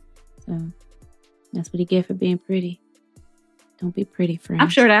 So that's what he get for being pretty. Don't be pretty, friends. I'm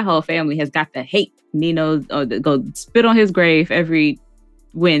sure that whole family has got to hate Nino, go spit on his grave every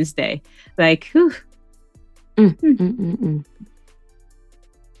Wednesday. Like, whew. Anywho,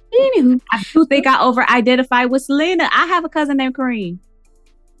 I do think I over-identified with Selena. I have a cousin named Kareem.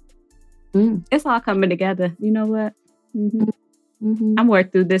 It's all coming together. You know what? I'm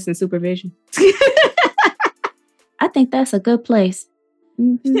working through this in supervision. I think that's a good place.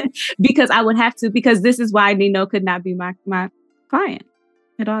 Because I would have to, because this is why Nino could not be my client.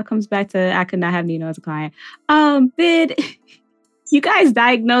 It all comes back to I could not have Nino as a client. Did you guys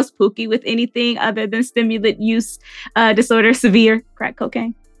diagnose Pookie with anything other than stimulant use disorder, severe crack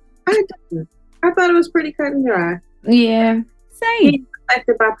cocaine? I didn't. I thought it was pretty cut and dry. Yeah. Same. He's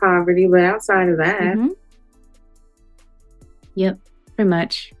affected by poverty, but outside of that. Yep, pretty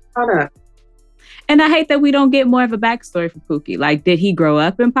much. Hold up. And I hate that we don't get more of a backstory for Pookie. Like, did he grow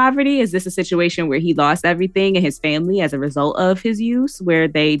up in poverty? Is this a situation where he lost everything and his family as a result of his use, where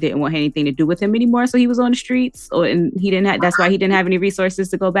they didn't want anything to do with him anymore, so he was on the streets, and he didn't have, that's why he didn't have any resources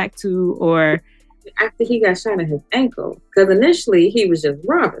to go back to? Or after he got shot in his ankle, because initially he was just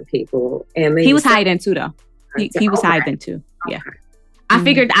robbing people, and he was hiding too, though. He was hiding too. Yeah. I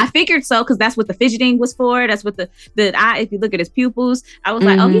figured so, because that's what the fidgeting was for. That's what the eye. If you look at his pupils, I was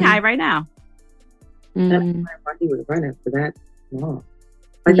like, oh, he high right now. That's why he was running for that long.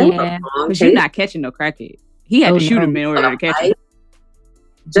 Like, that because you're not catching no crackhead. He had to shoot him in order to catch him.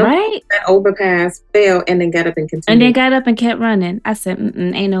 Right? That overpass, fell, and then got up and continued. And then got up and kept running. I said,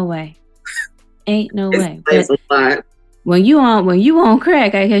 ain't no way. Ain't no way. It's a lot. When you on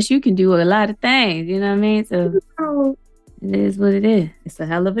crack, I guess you can do a lot of things. You know what I mean? So it is what it is. It's a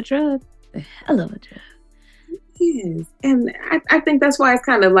hell of a drug. A hell of a drug. Yes. And I think that's why it's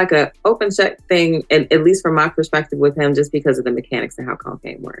kind of like a open check thing, at least from my perspective with him, just because of the mechanics of how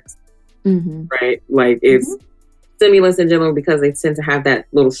cocaine works. Right? Like, it's stimulants in general, because they tend to have that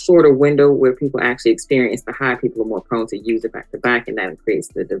little shorter window where people actually experience the high. People are more prone to use it back to back, and that creates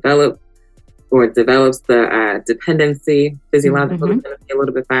develops the dependency, physiological dependency a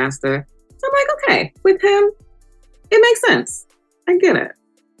little bit faster. So I'm like, okay, with him, it makes sense. I get it.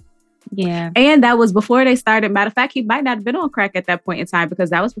 Yeah. And that was before they started. Matter of fact, he might not have been on crack at that point in time, because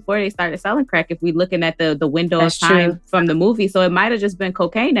that was before they started selling crack. If we looking at the window of time from the movie. So it might have just been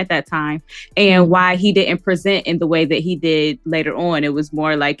cocaine at that time. And why he didn't present in the way that he did later on. It was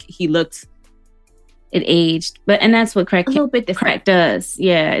more like he looked. It aged. And that's what crack does.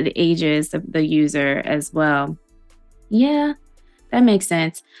 Yeah. It ages the user as well. Yeah. That makes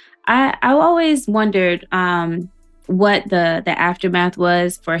sense. I always wondered, what the aftermath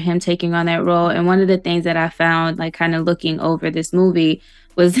was for him taking on that role. And one of the things that I found, like, kind of looking over this movie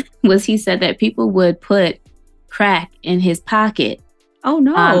was he said that people would put crack in his pocket. Oh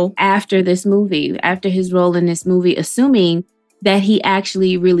no. After this movie, after his role in this movie, assuming that he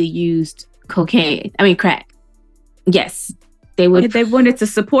actually really used crack. Yes. They would. They wanted to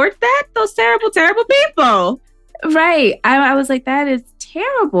support that? Those terrible, terrible people. Right. I was like, that is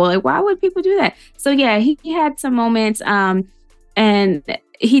terrible. Like, why would people do that? So yeah, he had some moments, and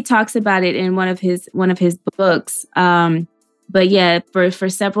he talks about it in one of his books. But yeah, for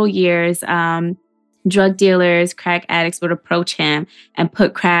several years, drug dealers, crack addicts would approach him and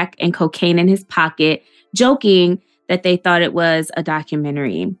put crack and cocaine in his pocket, joking that they thought it was a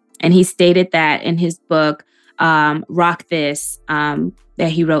documentary. And he stated that in his book, Rock This, that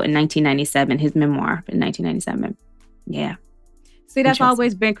he wrote in 1997, his memoir in 1997. Yeah. See, that's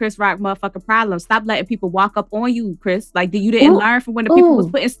always been Chris Rock motherfucking problem. Stop letting people walk up on you, Chris. Like, you didn't learn from when the people was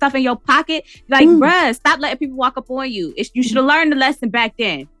putting stuff in your pocket. Like, bruh, stop letting people walk up on you. You should have learned the lesson back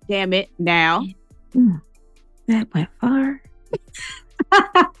then. Damn it, now. That went far.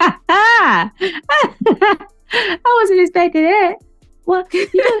 I wasn't expecting that. Well,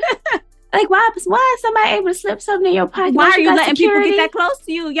 like, why is somebody able to slip something in your pocket? Why are you letting people get that close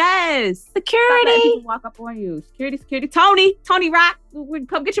to you? Yes. Security. People walk up on you. Security. Tony Rock,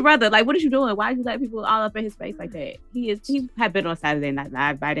 come get your brother. Like, what are you doing? Why are you letting people all up in his face like that? He had been on Saturday Night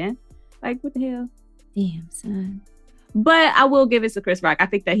Live by then. Like, what the hell? Damn, son. But I will give it to Chris Rock. I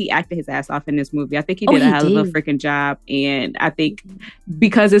think that he acted his ass off in this movie. I think he did a hell of a freaking job. And I think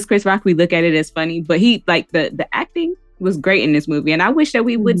because it's Chris Rock, we look at it as funny. But he, like, the acting was great in this movie. And I wish that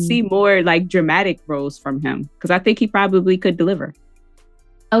we would see more, like, dramatic roles from him. Because I think he probably could deliver.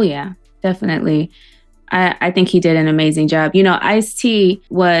 Oh, yeah, definitely. I think he did an amazing job. You know, Ice-T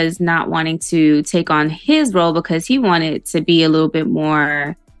was not wanting to take on his role because he wanted to be a little bit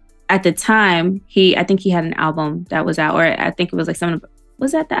more... At the time, I think he had an album that was out, or I think it was like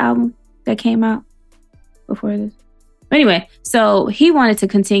was that the album that came out before this? But anyway, so he wanted to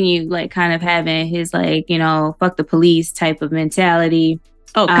continue like kind of having his like, you know, fuck the police type of mentality.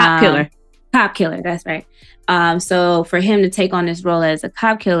 Oh, cop killer. Cop killer, that's right. So for him to take on this role as a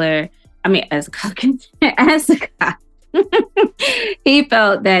cop killer, as a cop, he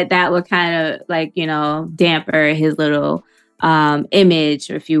felt that would kind of like, you know, damper his little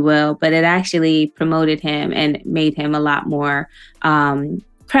image, if you will, but it actually promoted him and made him a lot more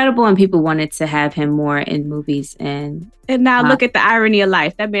credible, and people wanted to have him more in movies. And now look at the irony of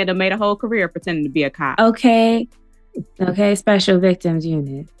life. That man made a whole career pretending to be a cop. Okay, Special Victims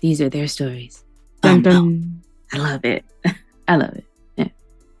Unit. These are their stories. Dun, dun. I love it. I love it. Yeah.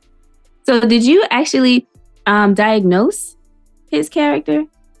 So did you actually diagnose his character,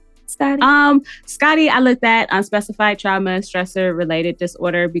 Scotty? Scotty, I looked at unspecified trauma and stressor related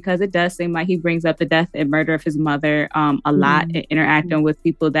disorder because it does seem like he brings up the death and murder of his mother a lot, interacting with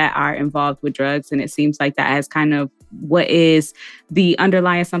people that are involved with drugs. And it seems like that has kind of what is the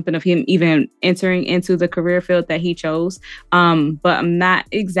underlying something of him even entering into the career field that he chose. But I'm not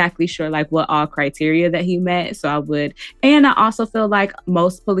exactly sure like what all criteria that he met. So and I also feel like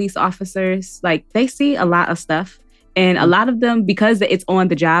most police officers, like they see a lot of stuff. And a lot of them, because it's on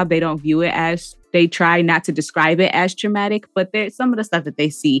the job, they don't view it as, they try not to describe it as traumatic. But there's some of the stuff that they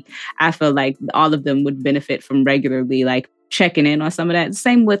see, I feel like all of them would benefit from regularly, like checking in on some of that.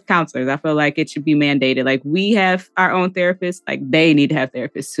 Same with counselors. I feel like it should be mandated. Like we have our own therapists, like they need to have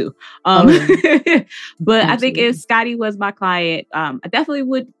therapists too. But absolutely. I think if Scotty was my client, I definitely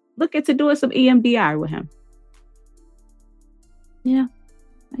would look into doing some EMDR with him. Yeah,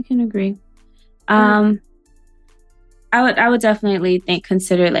 I can agree. I would definitely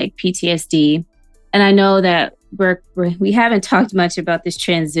consider like PTSD. And I know that we haven't talked much about this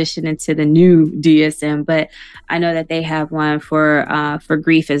transition into the new DSM, but I know that they have one for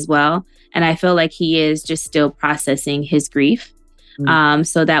grief as well. And I feel like he is just still processing his grief.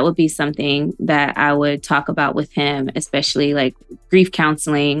 So that would be something that I would talk about with him, especially like grief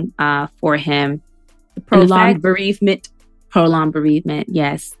counseling for him. Prolonged bereavement,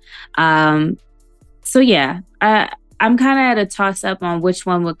 yes. So yeah, I'm kind of at a toss-up on which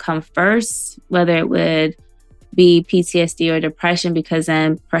one would come first, whether it would be PTSD or depression, because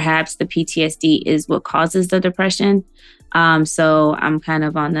then perhaps the PTSD is what causes the depression. So I'm kind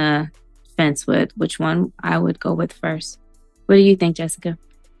of on the fence with which one I would go with first. What do you think, Jessica?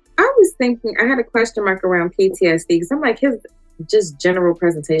 I was thinking, I had a question mark around PTSD because I'm like, his just general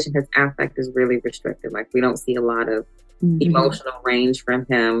presentation, his affect is really restricted. Like we don't see a lot of emotional range from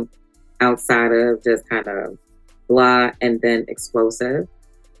him outside of just kind of blah and then explosive.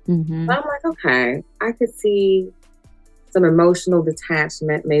 So I'm like, okay, I could see some emotional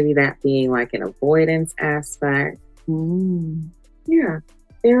detachment, maybe that being like an avoidance aspect. Yeah,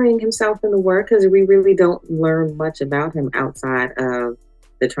 burying himself in the work, because we really don't learn much about him outside of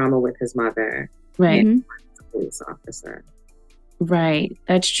the trauma with his mother. Right. And police officer. Right,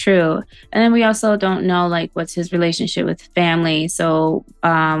 that's true. And then we also don't know like what's his relationship with family. So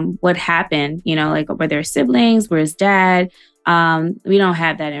what happened, you know, like were there siblings, where's his dad? We don't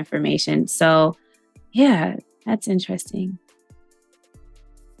have that information. So yeah, that's interesting.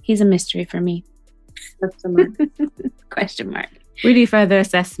 He's a mystery for me. Question mark. We need further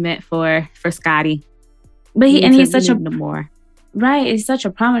assessment for Scotty. But he's such a more. Right, he's such a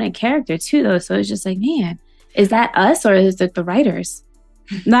prominent character too though. So it's just like, man, is that us or is it the writers?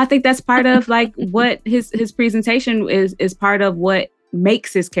 No, I think that's part of like what his presentation is part of what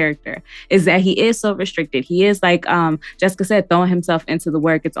makes his character is that he is so restricted. He is, like Jessica said, throwing himself into the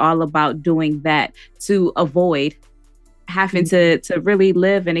work. It's all about doing that to avoid having to really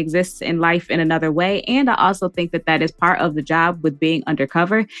live and exist in life in another way. And I also think that is part of the job with being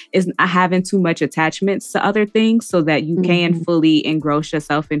undercover, is not having too much attachments to other things so that you can fully engross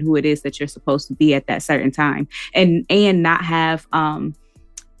yourself in who it is that you're supposed to be at that certain time, and not have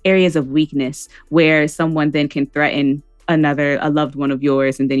areas of weakness where someone then can threaten a loved one of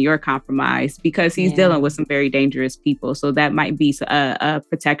yours, and then you're compromised because he's dealing with some very dangerous people. So that might be a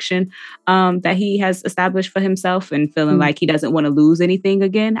protection that he has established for himself, and feeling like he doesn't want to lose anything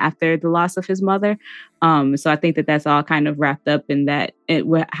again after the loss of his mother. So I think that's all kind of wrapped up in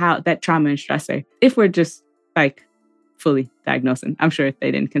how that trauma and stressor, if we're just like fully diagnosing. I'm sure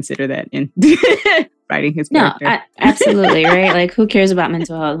they didn't consider that in writing his character. No, absolutely, right? Like, who cares about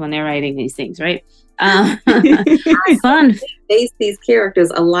mental health when they're writing these things, right? Fun. Base these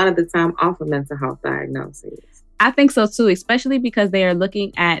characters a lot of the time off of mental health diagnoses. I think so too, especially because they are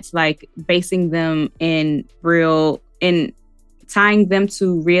looking at like basing them in tying them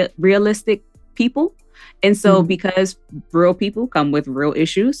to realistic people. And so because real people come with real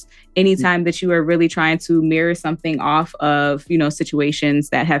issues, anytime that you are really trying to mirror something off of, situations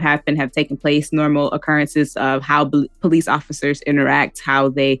that have taken place, normal occurrences of how police officers interact, how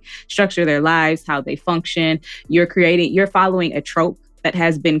they structure their lives, how they function, you're following a trope that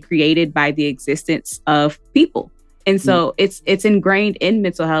has been created by the existence of people. And so it's ingrained in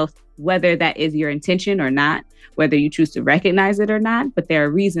mental health, whether that is your intention or not, whether you choose to recognize it or not. But there are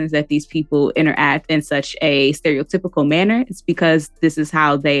reasons that these people interact in such a stereotypical manner. It's because this is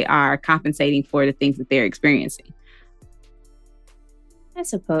how they are compensating for the things that they're experiencing. I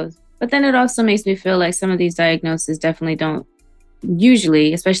suppose. But then it also makes me feel like some of these diagnoses definitely don't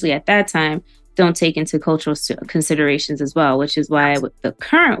usually, especially at that time, don't take into cultural considerations as well, which is why with the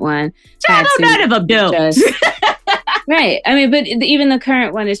current one, none of them do. Right. I mean, but even the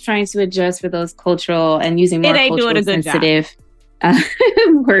current one is trying to adjust for those cultural and using more cultural sensitive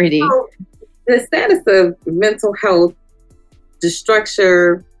wording. So, the status of mental health, the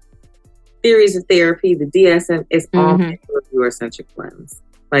structure, theories of therapy, the DSM is all through a Eurocentric lens.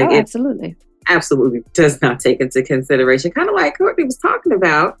 Like, it absolutely does not take into consideration, kind of like Courtney was talking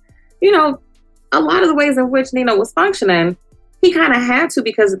about, a lot of the ways in which Nino was functioning, he kind of had to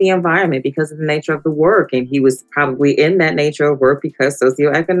because of the environment, because of the nature of the work. And he was probably in that nature of work because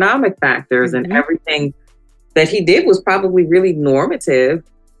socioeconomic factors and everything that he did was probably really normative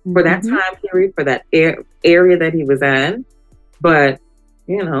for that time period, for that area that he was in. But,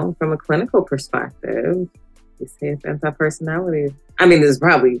 from a clinical perspective, you see it's anti-personality. I mean, there's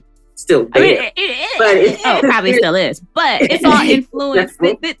probably still there. It probably still is, but it's all influenced.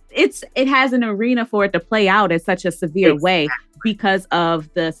 It has an arena for it to play out in such a severe way because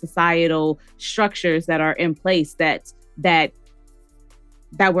of the societal structures that are in place that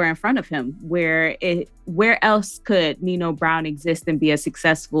were in front of him. Where else could Nino Brown exist and be a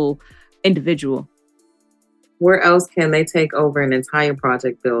successful individual? Where else can they take over an entire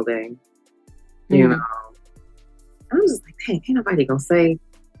project building? I was just like, dang, ain't nobody gonna say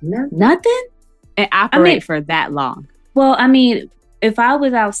nothing and operate for that long. Well, I mean, if I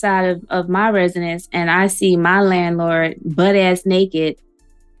was outside of my residence and I see my landlord butt ass naked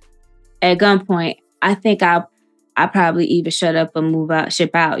at gunpoint, I think I probably either shut up or move out,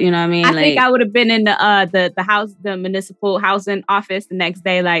 ship out. You know what I mean? I think I would have been in the municipal housing office the next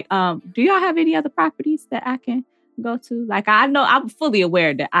day. Like, do y'all have any other properties that I can go to? Like, I know I'm fully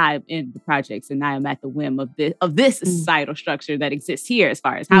aware that I'm in the projects and I am at the whim of this societal structure that exists here as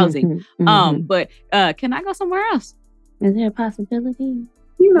far as housing. But can I go somewhere else? Is there a possibility?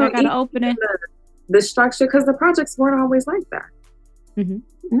 I gotta open it. The structure, because the projects weren't always like that.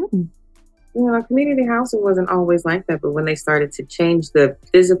 Community housing wasn't always like that, but when they started to change the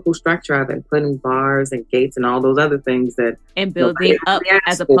physical structure of it, putting bars and gates and all those other things and building up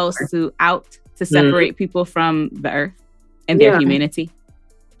as opposed to out to separate people from the earth and their humanity.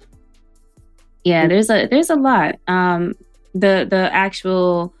 Yeah, there's a lot. The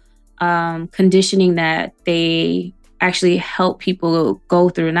actual conditioning that they actually help people go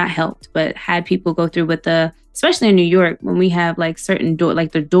through, not helped, but had people go through with especially in New York, when we have like certain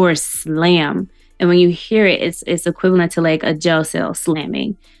the doors slam. And when you hear it, it's equivalent to like a jail cell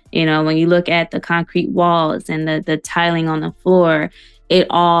slamming. When you look at the concrete walls and the tiling on the floor, it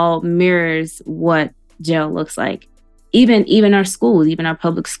all mirrors what jail looks like. Even our schools, even our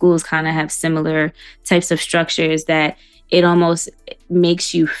public schools kind of have similar types of structures that it almost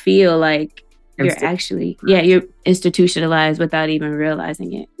makes you feel like you're institutionalized without even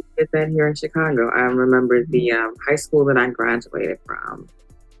realizing it. did that here in Chicago. I remember the high school that I graduated from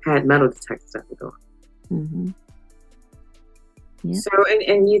had metal detectors at the door. Mm-hmm. Yep. So,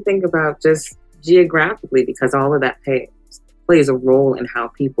 and you think about just geographically, because all of that plays a role in how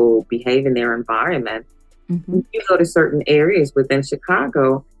people behave in their environment. Mm-hmm. You go to certain areas within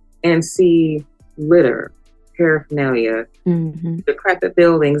Chicago and see litter, paraphernalia, Mm-hmm. decrepit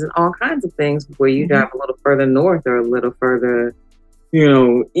buildings, and all kinds of things where you drive a little further north or a little further,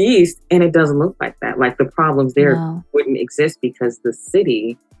 east, and it doesn't look like that. Like the problems there wouldn't exist because the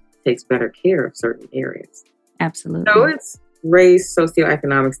city takes better care of certain areas. Absolutely. So it's race,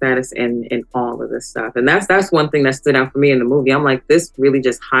 socioeconomic status, and all of this stuff. And that's one thing that stood out for me in the movie. I'm like, this really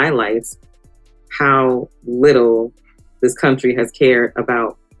just highlights how little this country has cared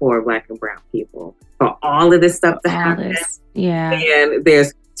about poor Black and brown people. For all of this stuff to happen. Yeah. And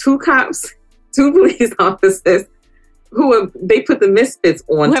there's 2 cops, 2 police officers they put the misfits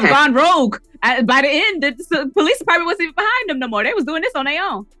on. Who have gone rogue. By the end, the police department wasn't even behind them no more. They was doing this on their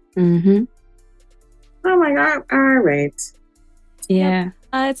own. Mm-hmm. Oh my God. All right. Yeah.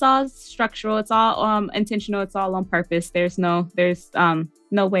 It's all structural. It's all intentional. It's all on purpose. There's no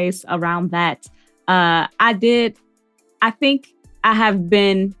ways around that. I think I have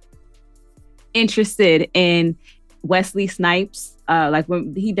been interested in Wesley Snipes. Like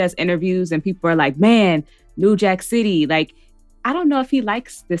when he does interviews and people are like, man, New Jack City. Like, I don't know if he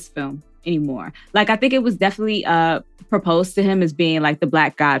likes this film anymore. Like, I think it was definitely proposed to him as being like the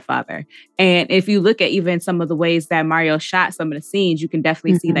Black Godfather. And if you look at even some of the ways that Mario shot some of the scenes, you can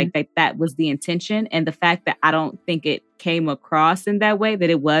definitely see like that was the intention. And the fact that I don't think it came across in that way, that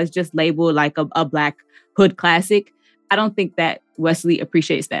it was just labeled like a Black hood classic. I don't think that Wesley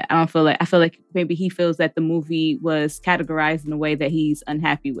appreciates that. I feel like maybe he feels that the movie was categorized in a way that he's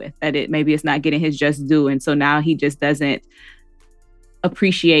unhappy with, that maybe it's not getting his just due. And so now he just doesn't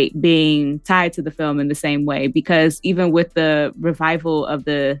appreciate being tied to the film in the same way, because even with the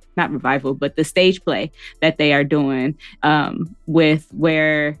the stage play that they are doing with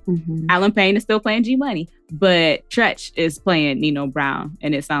where Alan Payne is still playing G Money, but Tretch is playing Nino Brown.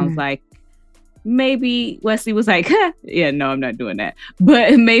 And it sounds like maybe Wesley was like, yeah, no, I'm not doing that.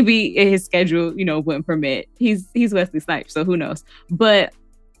 But maybe his schedule, wouldn't permit. He's Wesley Snipes, so who knows? But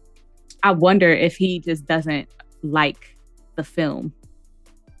I wonder if he just doesn't like the film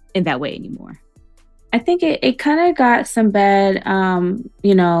in that way anymore. I think it kind of got some bad,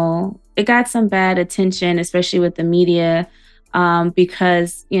 it got some bad attention, especially with the media,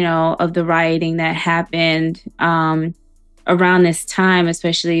 because, of the rioting that happened around this time,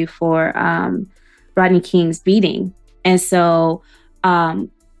 especially for Rodney King's beating. And so there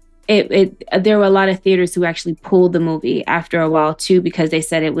were a lot of theaters who actually pulled the movie after a while too, because they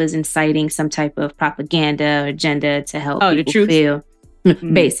said it was inciting some type of propaganda or agenda to help people feel.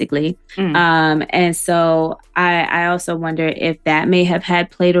 Basically. And so I also wonder if that may have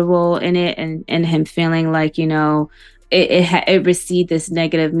played a role in it, and him feeling like, it received this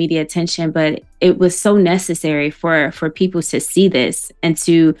negative media attention, but it was so necessary for people to see this and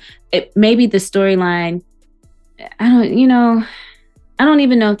maybe the storyline. I don't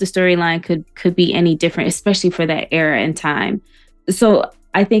even know if the storyline could be any different, especially for that era and time. So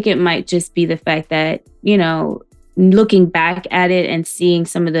I think it might just be the fact that, looking back at it and seeing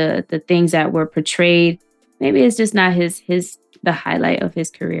some of the things that were portrayed, maybe it's just not the highlight of his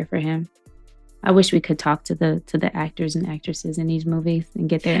career for him. I wish we could talk to the actors and actresses in these movies and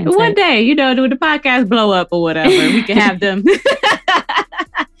get their insight. One day, when the podcast blow up or whatever, we can have them.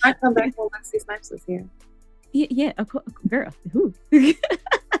 I come back when Wesley Snipes is here. Yeah, girl. Who? I'd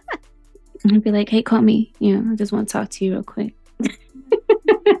be like, hey, call me. I just want to talk to you real quick.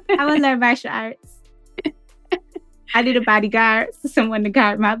 I want to learn martial arts. I need a bodyguard, someone to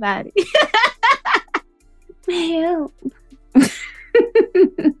guard my body. Help.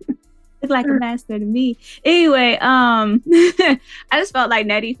 It's like a master to me. Anyway, I just felt like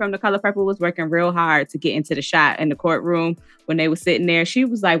Nettie from The Color Purple was working real hard to get into the shot in the courtroom when they were sitting there. She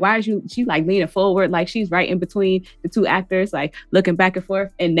was like, she like leaning forward, like she's right in between the two actors, like looking back and forth,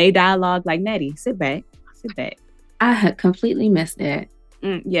 and they dialogue like, Nettie, sit back. I had completely missed that.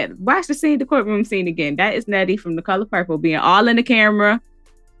 Yeah, watch the courtroom scene again. That is Nettie from The Color Purple being all in the camera,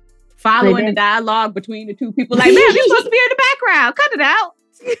 following the dialogue between the two people. Like, man, you're supposed to be in the background. Cut it out.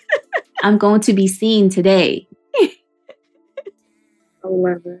 I'm going to be seen today. I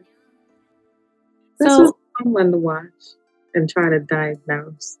love it. This was fun to watch and try to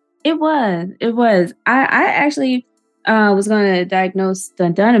diagnose. It was. I actually was going to diagnose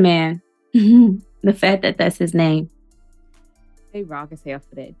Dun Man. The fact that that's his name. They wrong as hell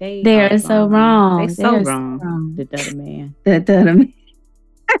for that. They are so wrong. They're so wrong. The Dun Man. The Dun Man.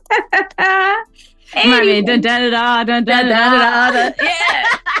 I mean, dun dun da dun dun da da. Yeah,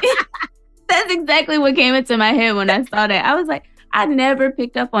 that's exactly what came into my head when I saw that. I was like, I never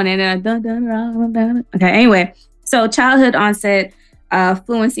picked up on it. And dun dun dun dun. Okay, anyway, so childhood onset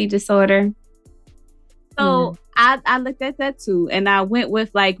fluency disorder. So I looked at that too, and I went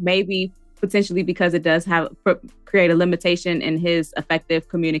with like maybe potentially because it does create a limitation in his effective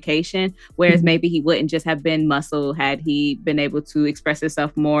communication, whereas maybe he wouldn't just have been muscle had he been able to express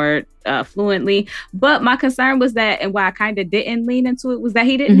himself more fluently. But my concern was that, and why I kind of didn't lean into it, was that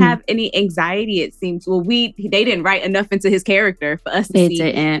he didn't have any anxiety. It seemed they didn't write enough into his character for us to see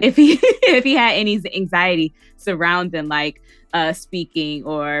if he had any anxiety surrounding like speaking,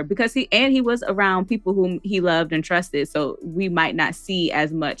 or because he was around people whom he loved and trusted, so we might not see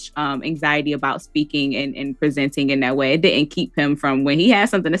as much anxiety about speaking and presenting in that way. It didn't keep him from, when he has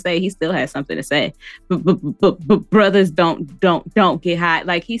something to say, he still has something to say. But brothers don't get high.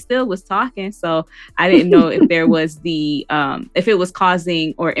 Like, he still was talking, so I didn't know if there was if it was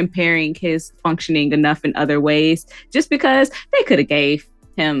causing or impairing his functioning enough in other ways, just because they could have gave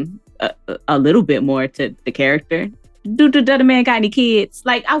him a little bit more to the character. Do the man got any kids?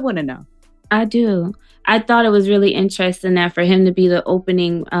 Like, I want to know. I do. I thought it was really interesting that for him to be the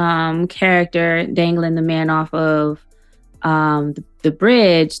opening character dangling the man off of the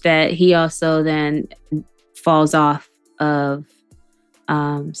bridge, that he also then falls off of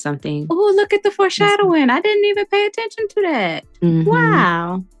something. Oh, look at the foreshadowing. I didn't even pay attention to that.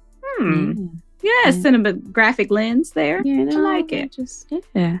 Wow. Yeah, cinematographic lens there. Yeah, I like it.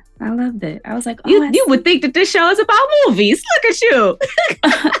 I loved it. I was like, you would think that this show is about movies. Look at you.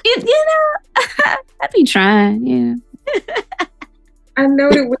 I'd be trying. Yeah. I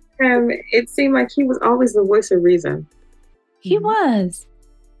noted with him, it seemed like he was always the voice of reason. He was.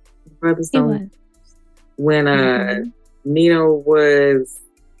 Brothers don't. When Nino was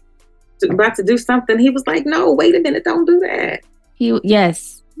about to do something, he was like, "No, wait a minute, don't do that."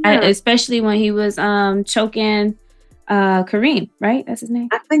 Yes. Especially when he was choking Kareem, right? That's his name.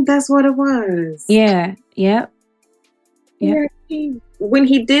 I think that's what it was. Yeah. Yep. Yeah. When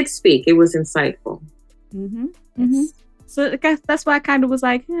he did speak, it was insightful. So that's why I kind of was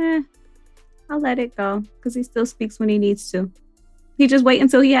like, I'll let it go, because he still speaks when he needs to. He just wait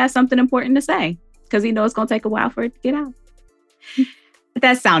until he has something important to say, because he knows it's gonna take a while for it to get out.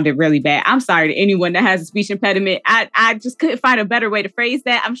 That sounded really bad. I'm sorry to anyone that has a speech impediment. I just couldn't find a better way to phrase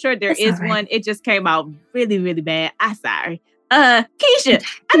that. I'm sure there is one. It just came out really, really bad. I'm sorry. Keisha.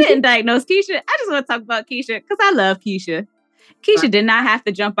 I didn't diagnose Keisha. I just want to talk about Keisha because I love Keisha. Keisha did not have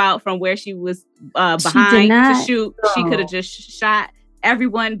to jump out from where she was behind to shoot. She could have just shot.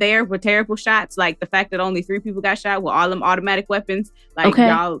 Everyone there were terrible shots. Like the fact that only 3 people got shot with all them automatic weapons. Like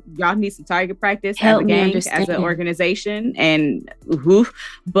y'all need some target practice as a gang, as an organization, and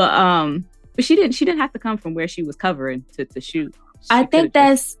but she didn't have to come from where she was covering to shoot. I think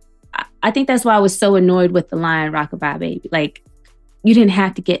that's why I was so annoyed with the line "Rockabye Baby." Like, you didn't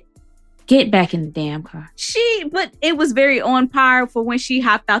have to get back in the damn car. But it was very on par for when she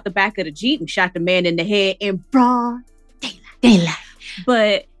hopped out the back of the Jeep and shot the man in the head in broad daylight.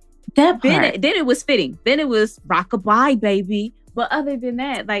 But then it was fitting. Then it was rockabye, baby. But other than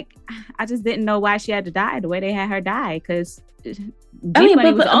that, like, I just didn't know why she had to die the way they had her die. Because was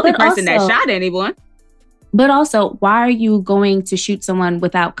the only person that shot anyone. But also, why are you going to shoot someone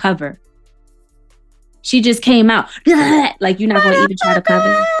without cover? She just came out. Like, you're not going to even try to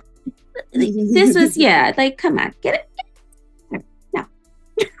cover. This was, like, come on, get it. No.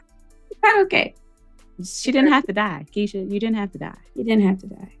 Not okay. She didn't have to die. Keisha, you didn't have to die. You didn't have to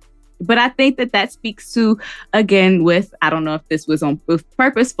die. But I think that speaks to, again, I don't know if this was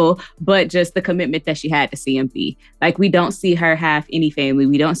purposeful, but just the commitment that she had to CMB. Like, we don't see her have any family.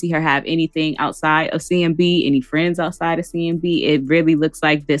 We don't see her have anything outside of CMB, any friends outside of CMB. It really looks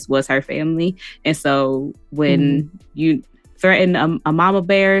like this was her family. And so when you threaten a mama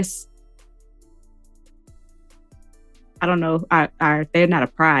bears, I don't know. They're not a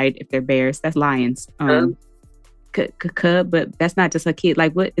pride if they're bears. That's lions. Cub, but that's not just a kid.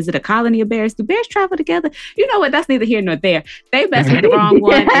 Like, what is it? A colony of bears? Do bears travel together? You know what? That's neither here nor there. They messed with the wrong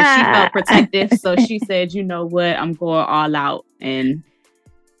one, and she felt protective, so she said, "You know what? I'm going all out." And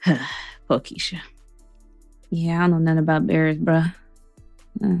poor Keisha. Yeah, I don't know nothing about bears, bruh.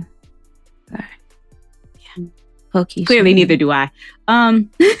 Sorry. Yeah. Poor Keisha. Clearly, neither do I.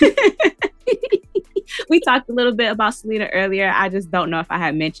 We talked a little bit about Selena earlier. I just don't know if I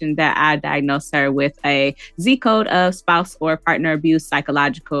had mentioned that I diagnosed her with a Z code of spouse or partner abuse,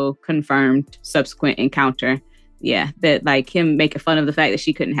 psychological, confirmed subsequent encounter. Yeah, that like him making fun of the fact that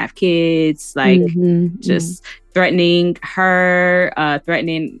she couldn't have kids, like just threatening her,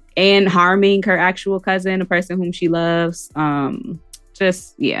 threatening and harming her actual cousin, a person whom she loves.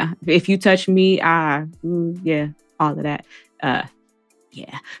 Just, yeah. If you touch me, yeah, all of that.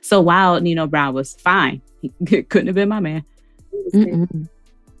 Yeah. So while Nino Brown was fine, he couldn't have been my man.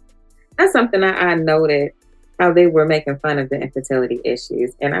 That's something I noted, how they were making fun of the infertility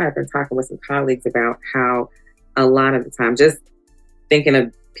issues. And I have been talking with some colleagues about how a lot of the time, just thinking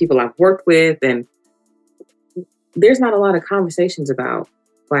of people I've worked with, and there's not a lot of conversations about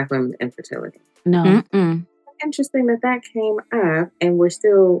Black women's infertility. No. Interesting that came up, and we're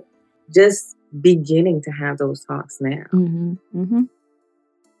still just beginning to have those talks now. And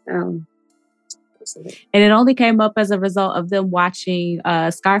it only came up as a result of them watching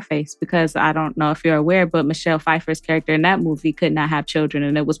Scarface, because I don't know if you're aware, but Michelle Pfeiffer's character in that movie could not have children,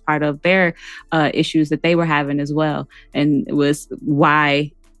 and it was part of their issues that they were having as well. And it was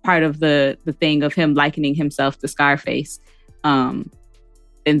why part of the thing of him likening himself to Scarface, in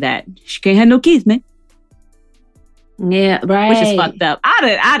that she can't have no kids, man. Yeah, right. Which is fucked up.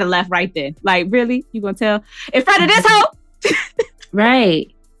 I'd have left right there. Like, really? You gonna tell in front of this hoe?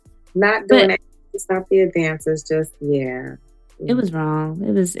 Right. Not doing it to stop the advances. Just it was wrong.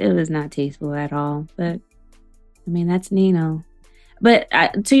 It was not tasteful at all. But I mean, that's Nino. But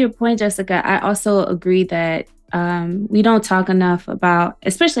to your point, Jessica, I also agree that we don't talk enough about,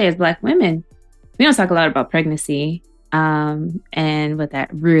 especially as Black women, we don't talk a lot about pregnancy and what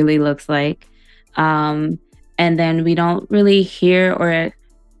that really looks like. And then we don't really hear, or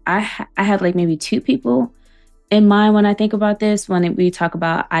I have like maybe two people in mind when I think about this, when we talk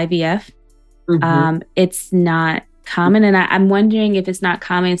about IVF. It's not common. And I'm wondering if it's not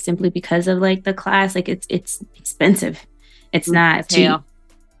common simply because of like the class, like it's expensive. It's not cheap.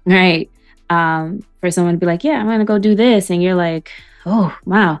 Right. For someone to be like, yeah, I'm going to go do this. And you're like, oh,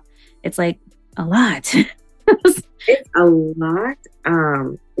 wow. It's like a lot. It's a lot.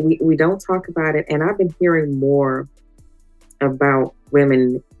 We don't talk about it. And I've been hearing more about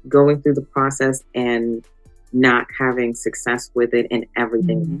women going through the process and not having success with it, and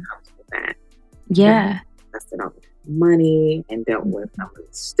everything that comes with that. Yeah. Invested all the money and dealt with some of the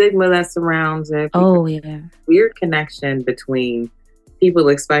stigma that surrounds it. Oh, yeah. Weird connection between people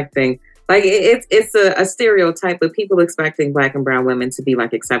expecting, like, it's a stereotype of people expecting Black and brown women to be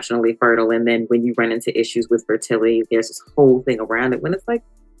like exceptionally fertile. And then when you run into issues with fertility, there's this whole thing around it when it's like,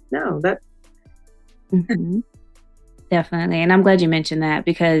 no, that. Definitely. And I'm glad you mentioned that,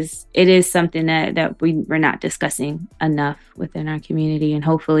 because it is something that we're not discussing enough within our community. And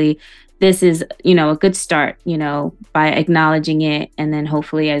hopefully this is, a good start, by acknowledging it. And then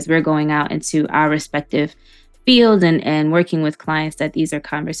hopefully as we're going out into our respective fields and working with clients, that these are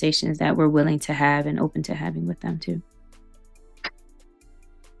conversations that we're willing to have and open to having with them too.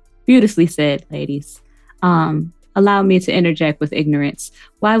 Beautifully said, ladies. Allow me to interject with ignorance.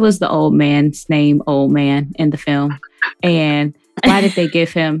 Why was the old man's name Old Man in the film? And why did they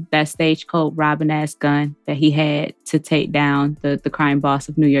give him that stagecoach robbing ass gun that he had to take down the crime boss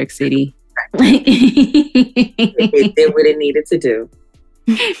of New York City? It did what it needed to do.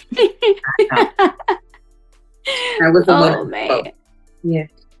 That was oh man. Yeah.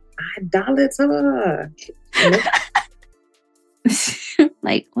 Idolater.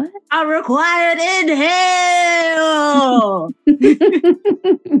 Like what? I'm required in hell. He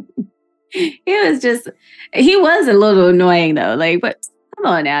was a little annoying though. Like, but come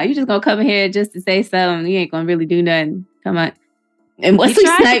on now, you just gonna come in here just to say something? You ain't gonna really do nothing. Come on. And Wesley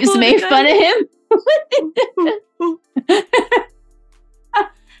Snipes made fun of him. I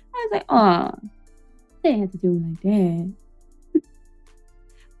was like, oh, they had to do it like that.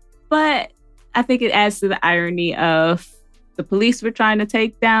 But I think it adds to the irony of the police were trying to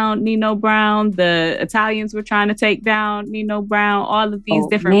take down Nino Brown. The Italians were trying to take down Nino Brown. All of these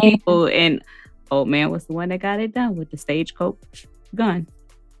different people. And Old Man was the one that got it done with the stagecoach gun.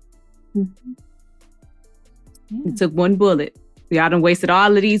 Mm-hmm. Yeah. It took one bullet. Y'all done wasted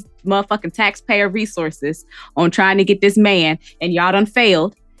all of these motherfucking taxpayer resources on trying to get this man, and y'all done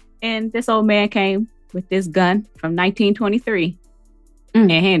failed. And this old man came with this gun from 1923 and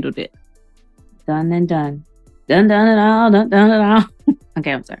handled it. Done and done. Done it all. Done it all.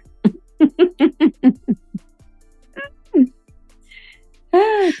 Okay, I'm sorry.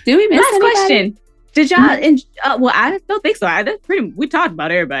 Do we miss Last anybody? question. Did y'all? Well, I don't think so. We talked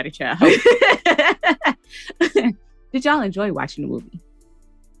about everybody, child. Did y'all enjoy watching the movie?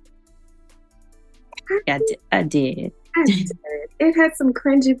 I did. It had some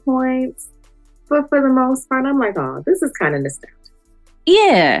cringy points, but for the most part, I'm like, oh, this is kind of nostalgic.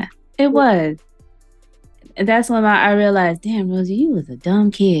 Yeah, it was. And that's when I realized, damn, Rosie, you was a dumb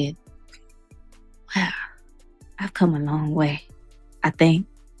kid. Wow. I've come a long way, I think.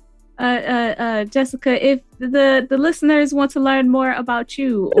 Jessica, if the listeners want to learn more about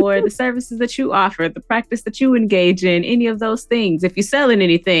you or the services that you offer, the practice that you engage in, any of those things, if you're selling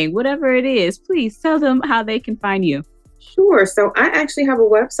anything, whatever it is, please tell them how they can find you. Sure. So I actually have a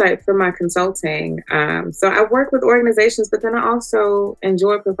website for my consulting. So I work with organizations, but then I also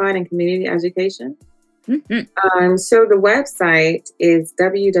enjoy providing community education. Mm-hmm. So the website is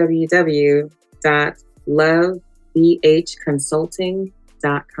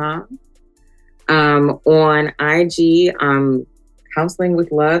www.lovebhconsulting.com. On IG, Counseling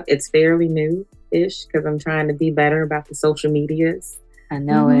with Love. It's fairly new-ish because I'm trying to be better about the social medias. I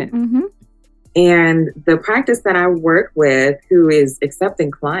know it. Mm-hmm. And the practice that I work with, who is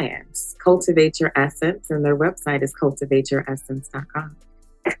accepting clients, Cultivate Your Essence, and their website is cultivateyouressence.com.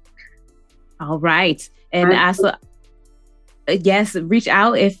 All right. And also, yes, reach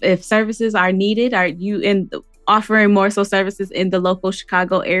out if services are needed. Are you offering more so services in the local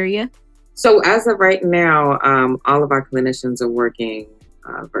Chicago area? So as of right now, all of our clinicians are working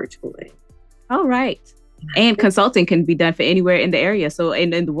virtually. All right. And consulting can be done for anywhere in the area. So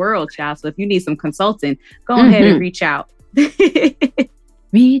in the world, child. So if you need some consulting, go ahead and reach out.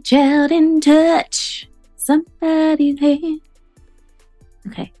 Reach out and touch somebody's hand.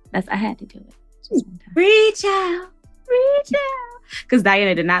 Okay, I had to do it. Reach out. Because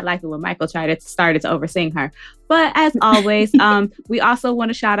Diana did not like it when Michael started to oversing her. But as always, we also want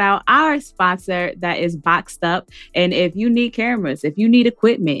to shout out our sponsor, that is Boxed Up. And if you need cameras, if you need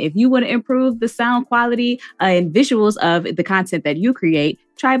equipment, if you want to improve the sound quality and visuals of the content that you create,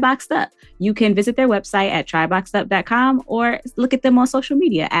 try Boxed Up. You can visit their website at tryboxedup.com or look at them on social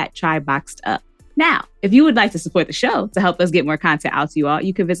media at tryboxedup. Now, if you would like to support the show to help us get more content out to you all,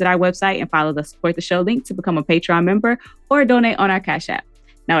 you can visit our website and follow the Support the Show link to become a Patreon member or donate on our Cash App.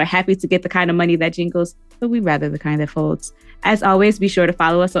 Now, we're happy to get the kind of money that jingles, but we'd rather the kind that folds. As always, be sure to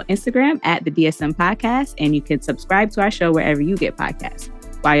follow us on Instagram at the DSM Podcast, and you can subscribe to our show wherever you get podcasts.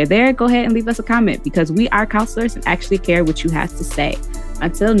 While you're there, go ahead and leave us a comment because we are counselors and actually care what you have to say.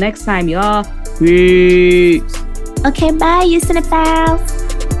 Until next time, y'all. Peace. Okay, bye, you cinephiles.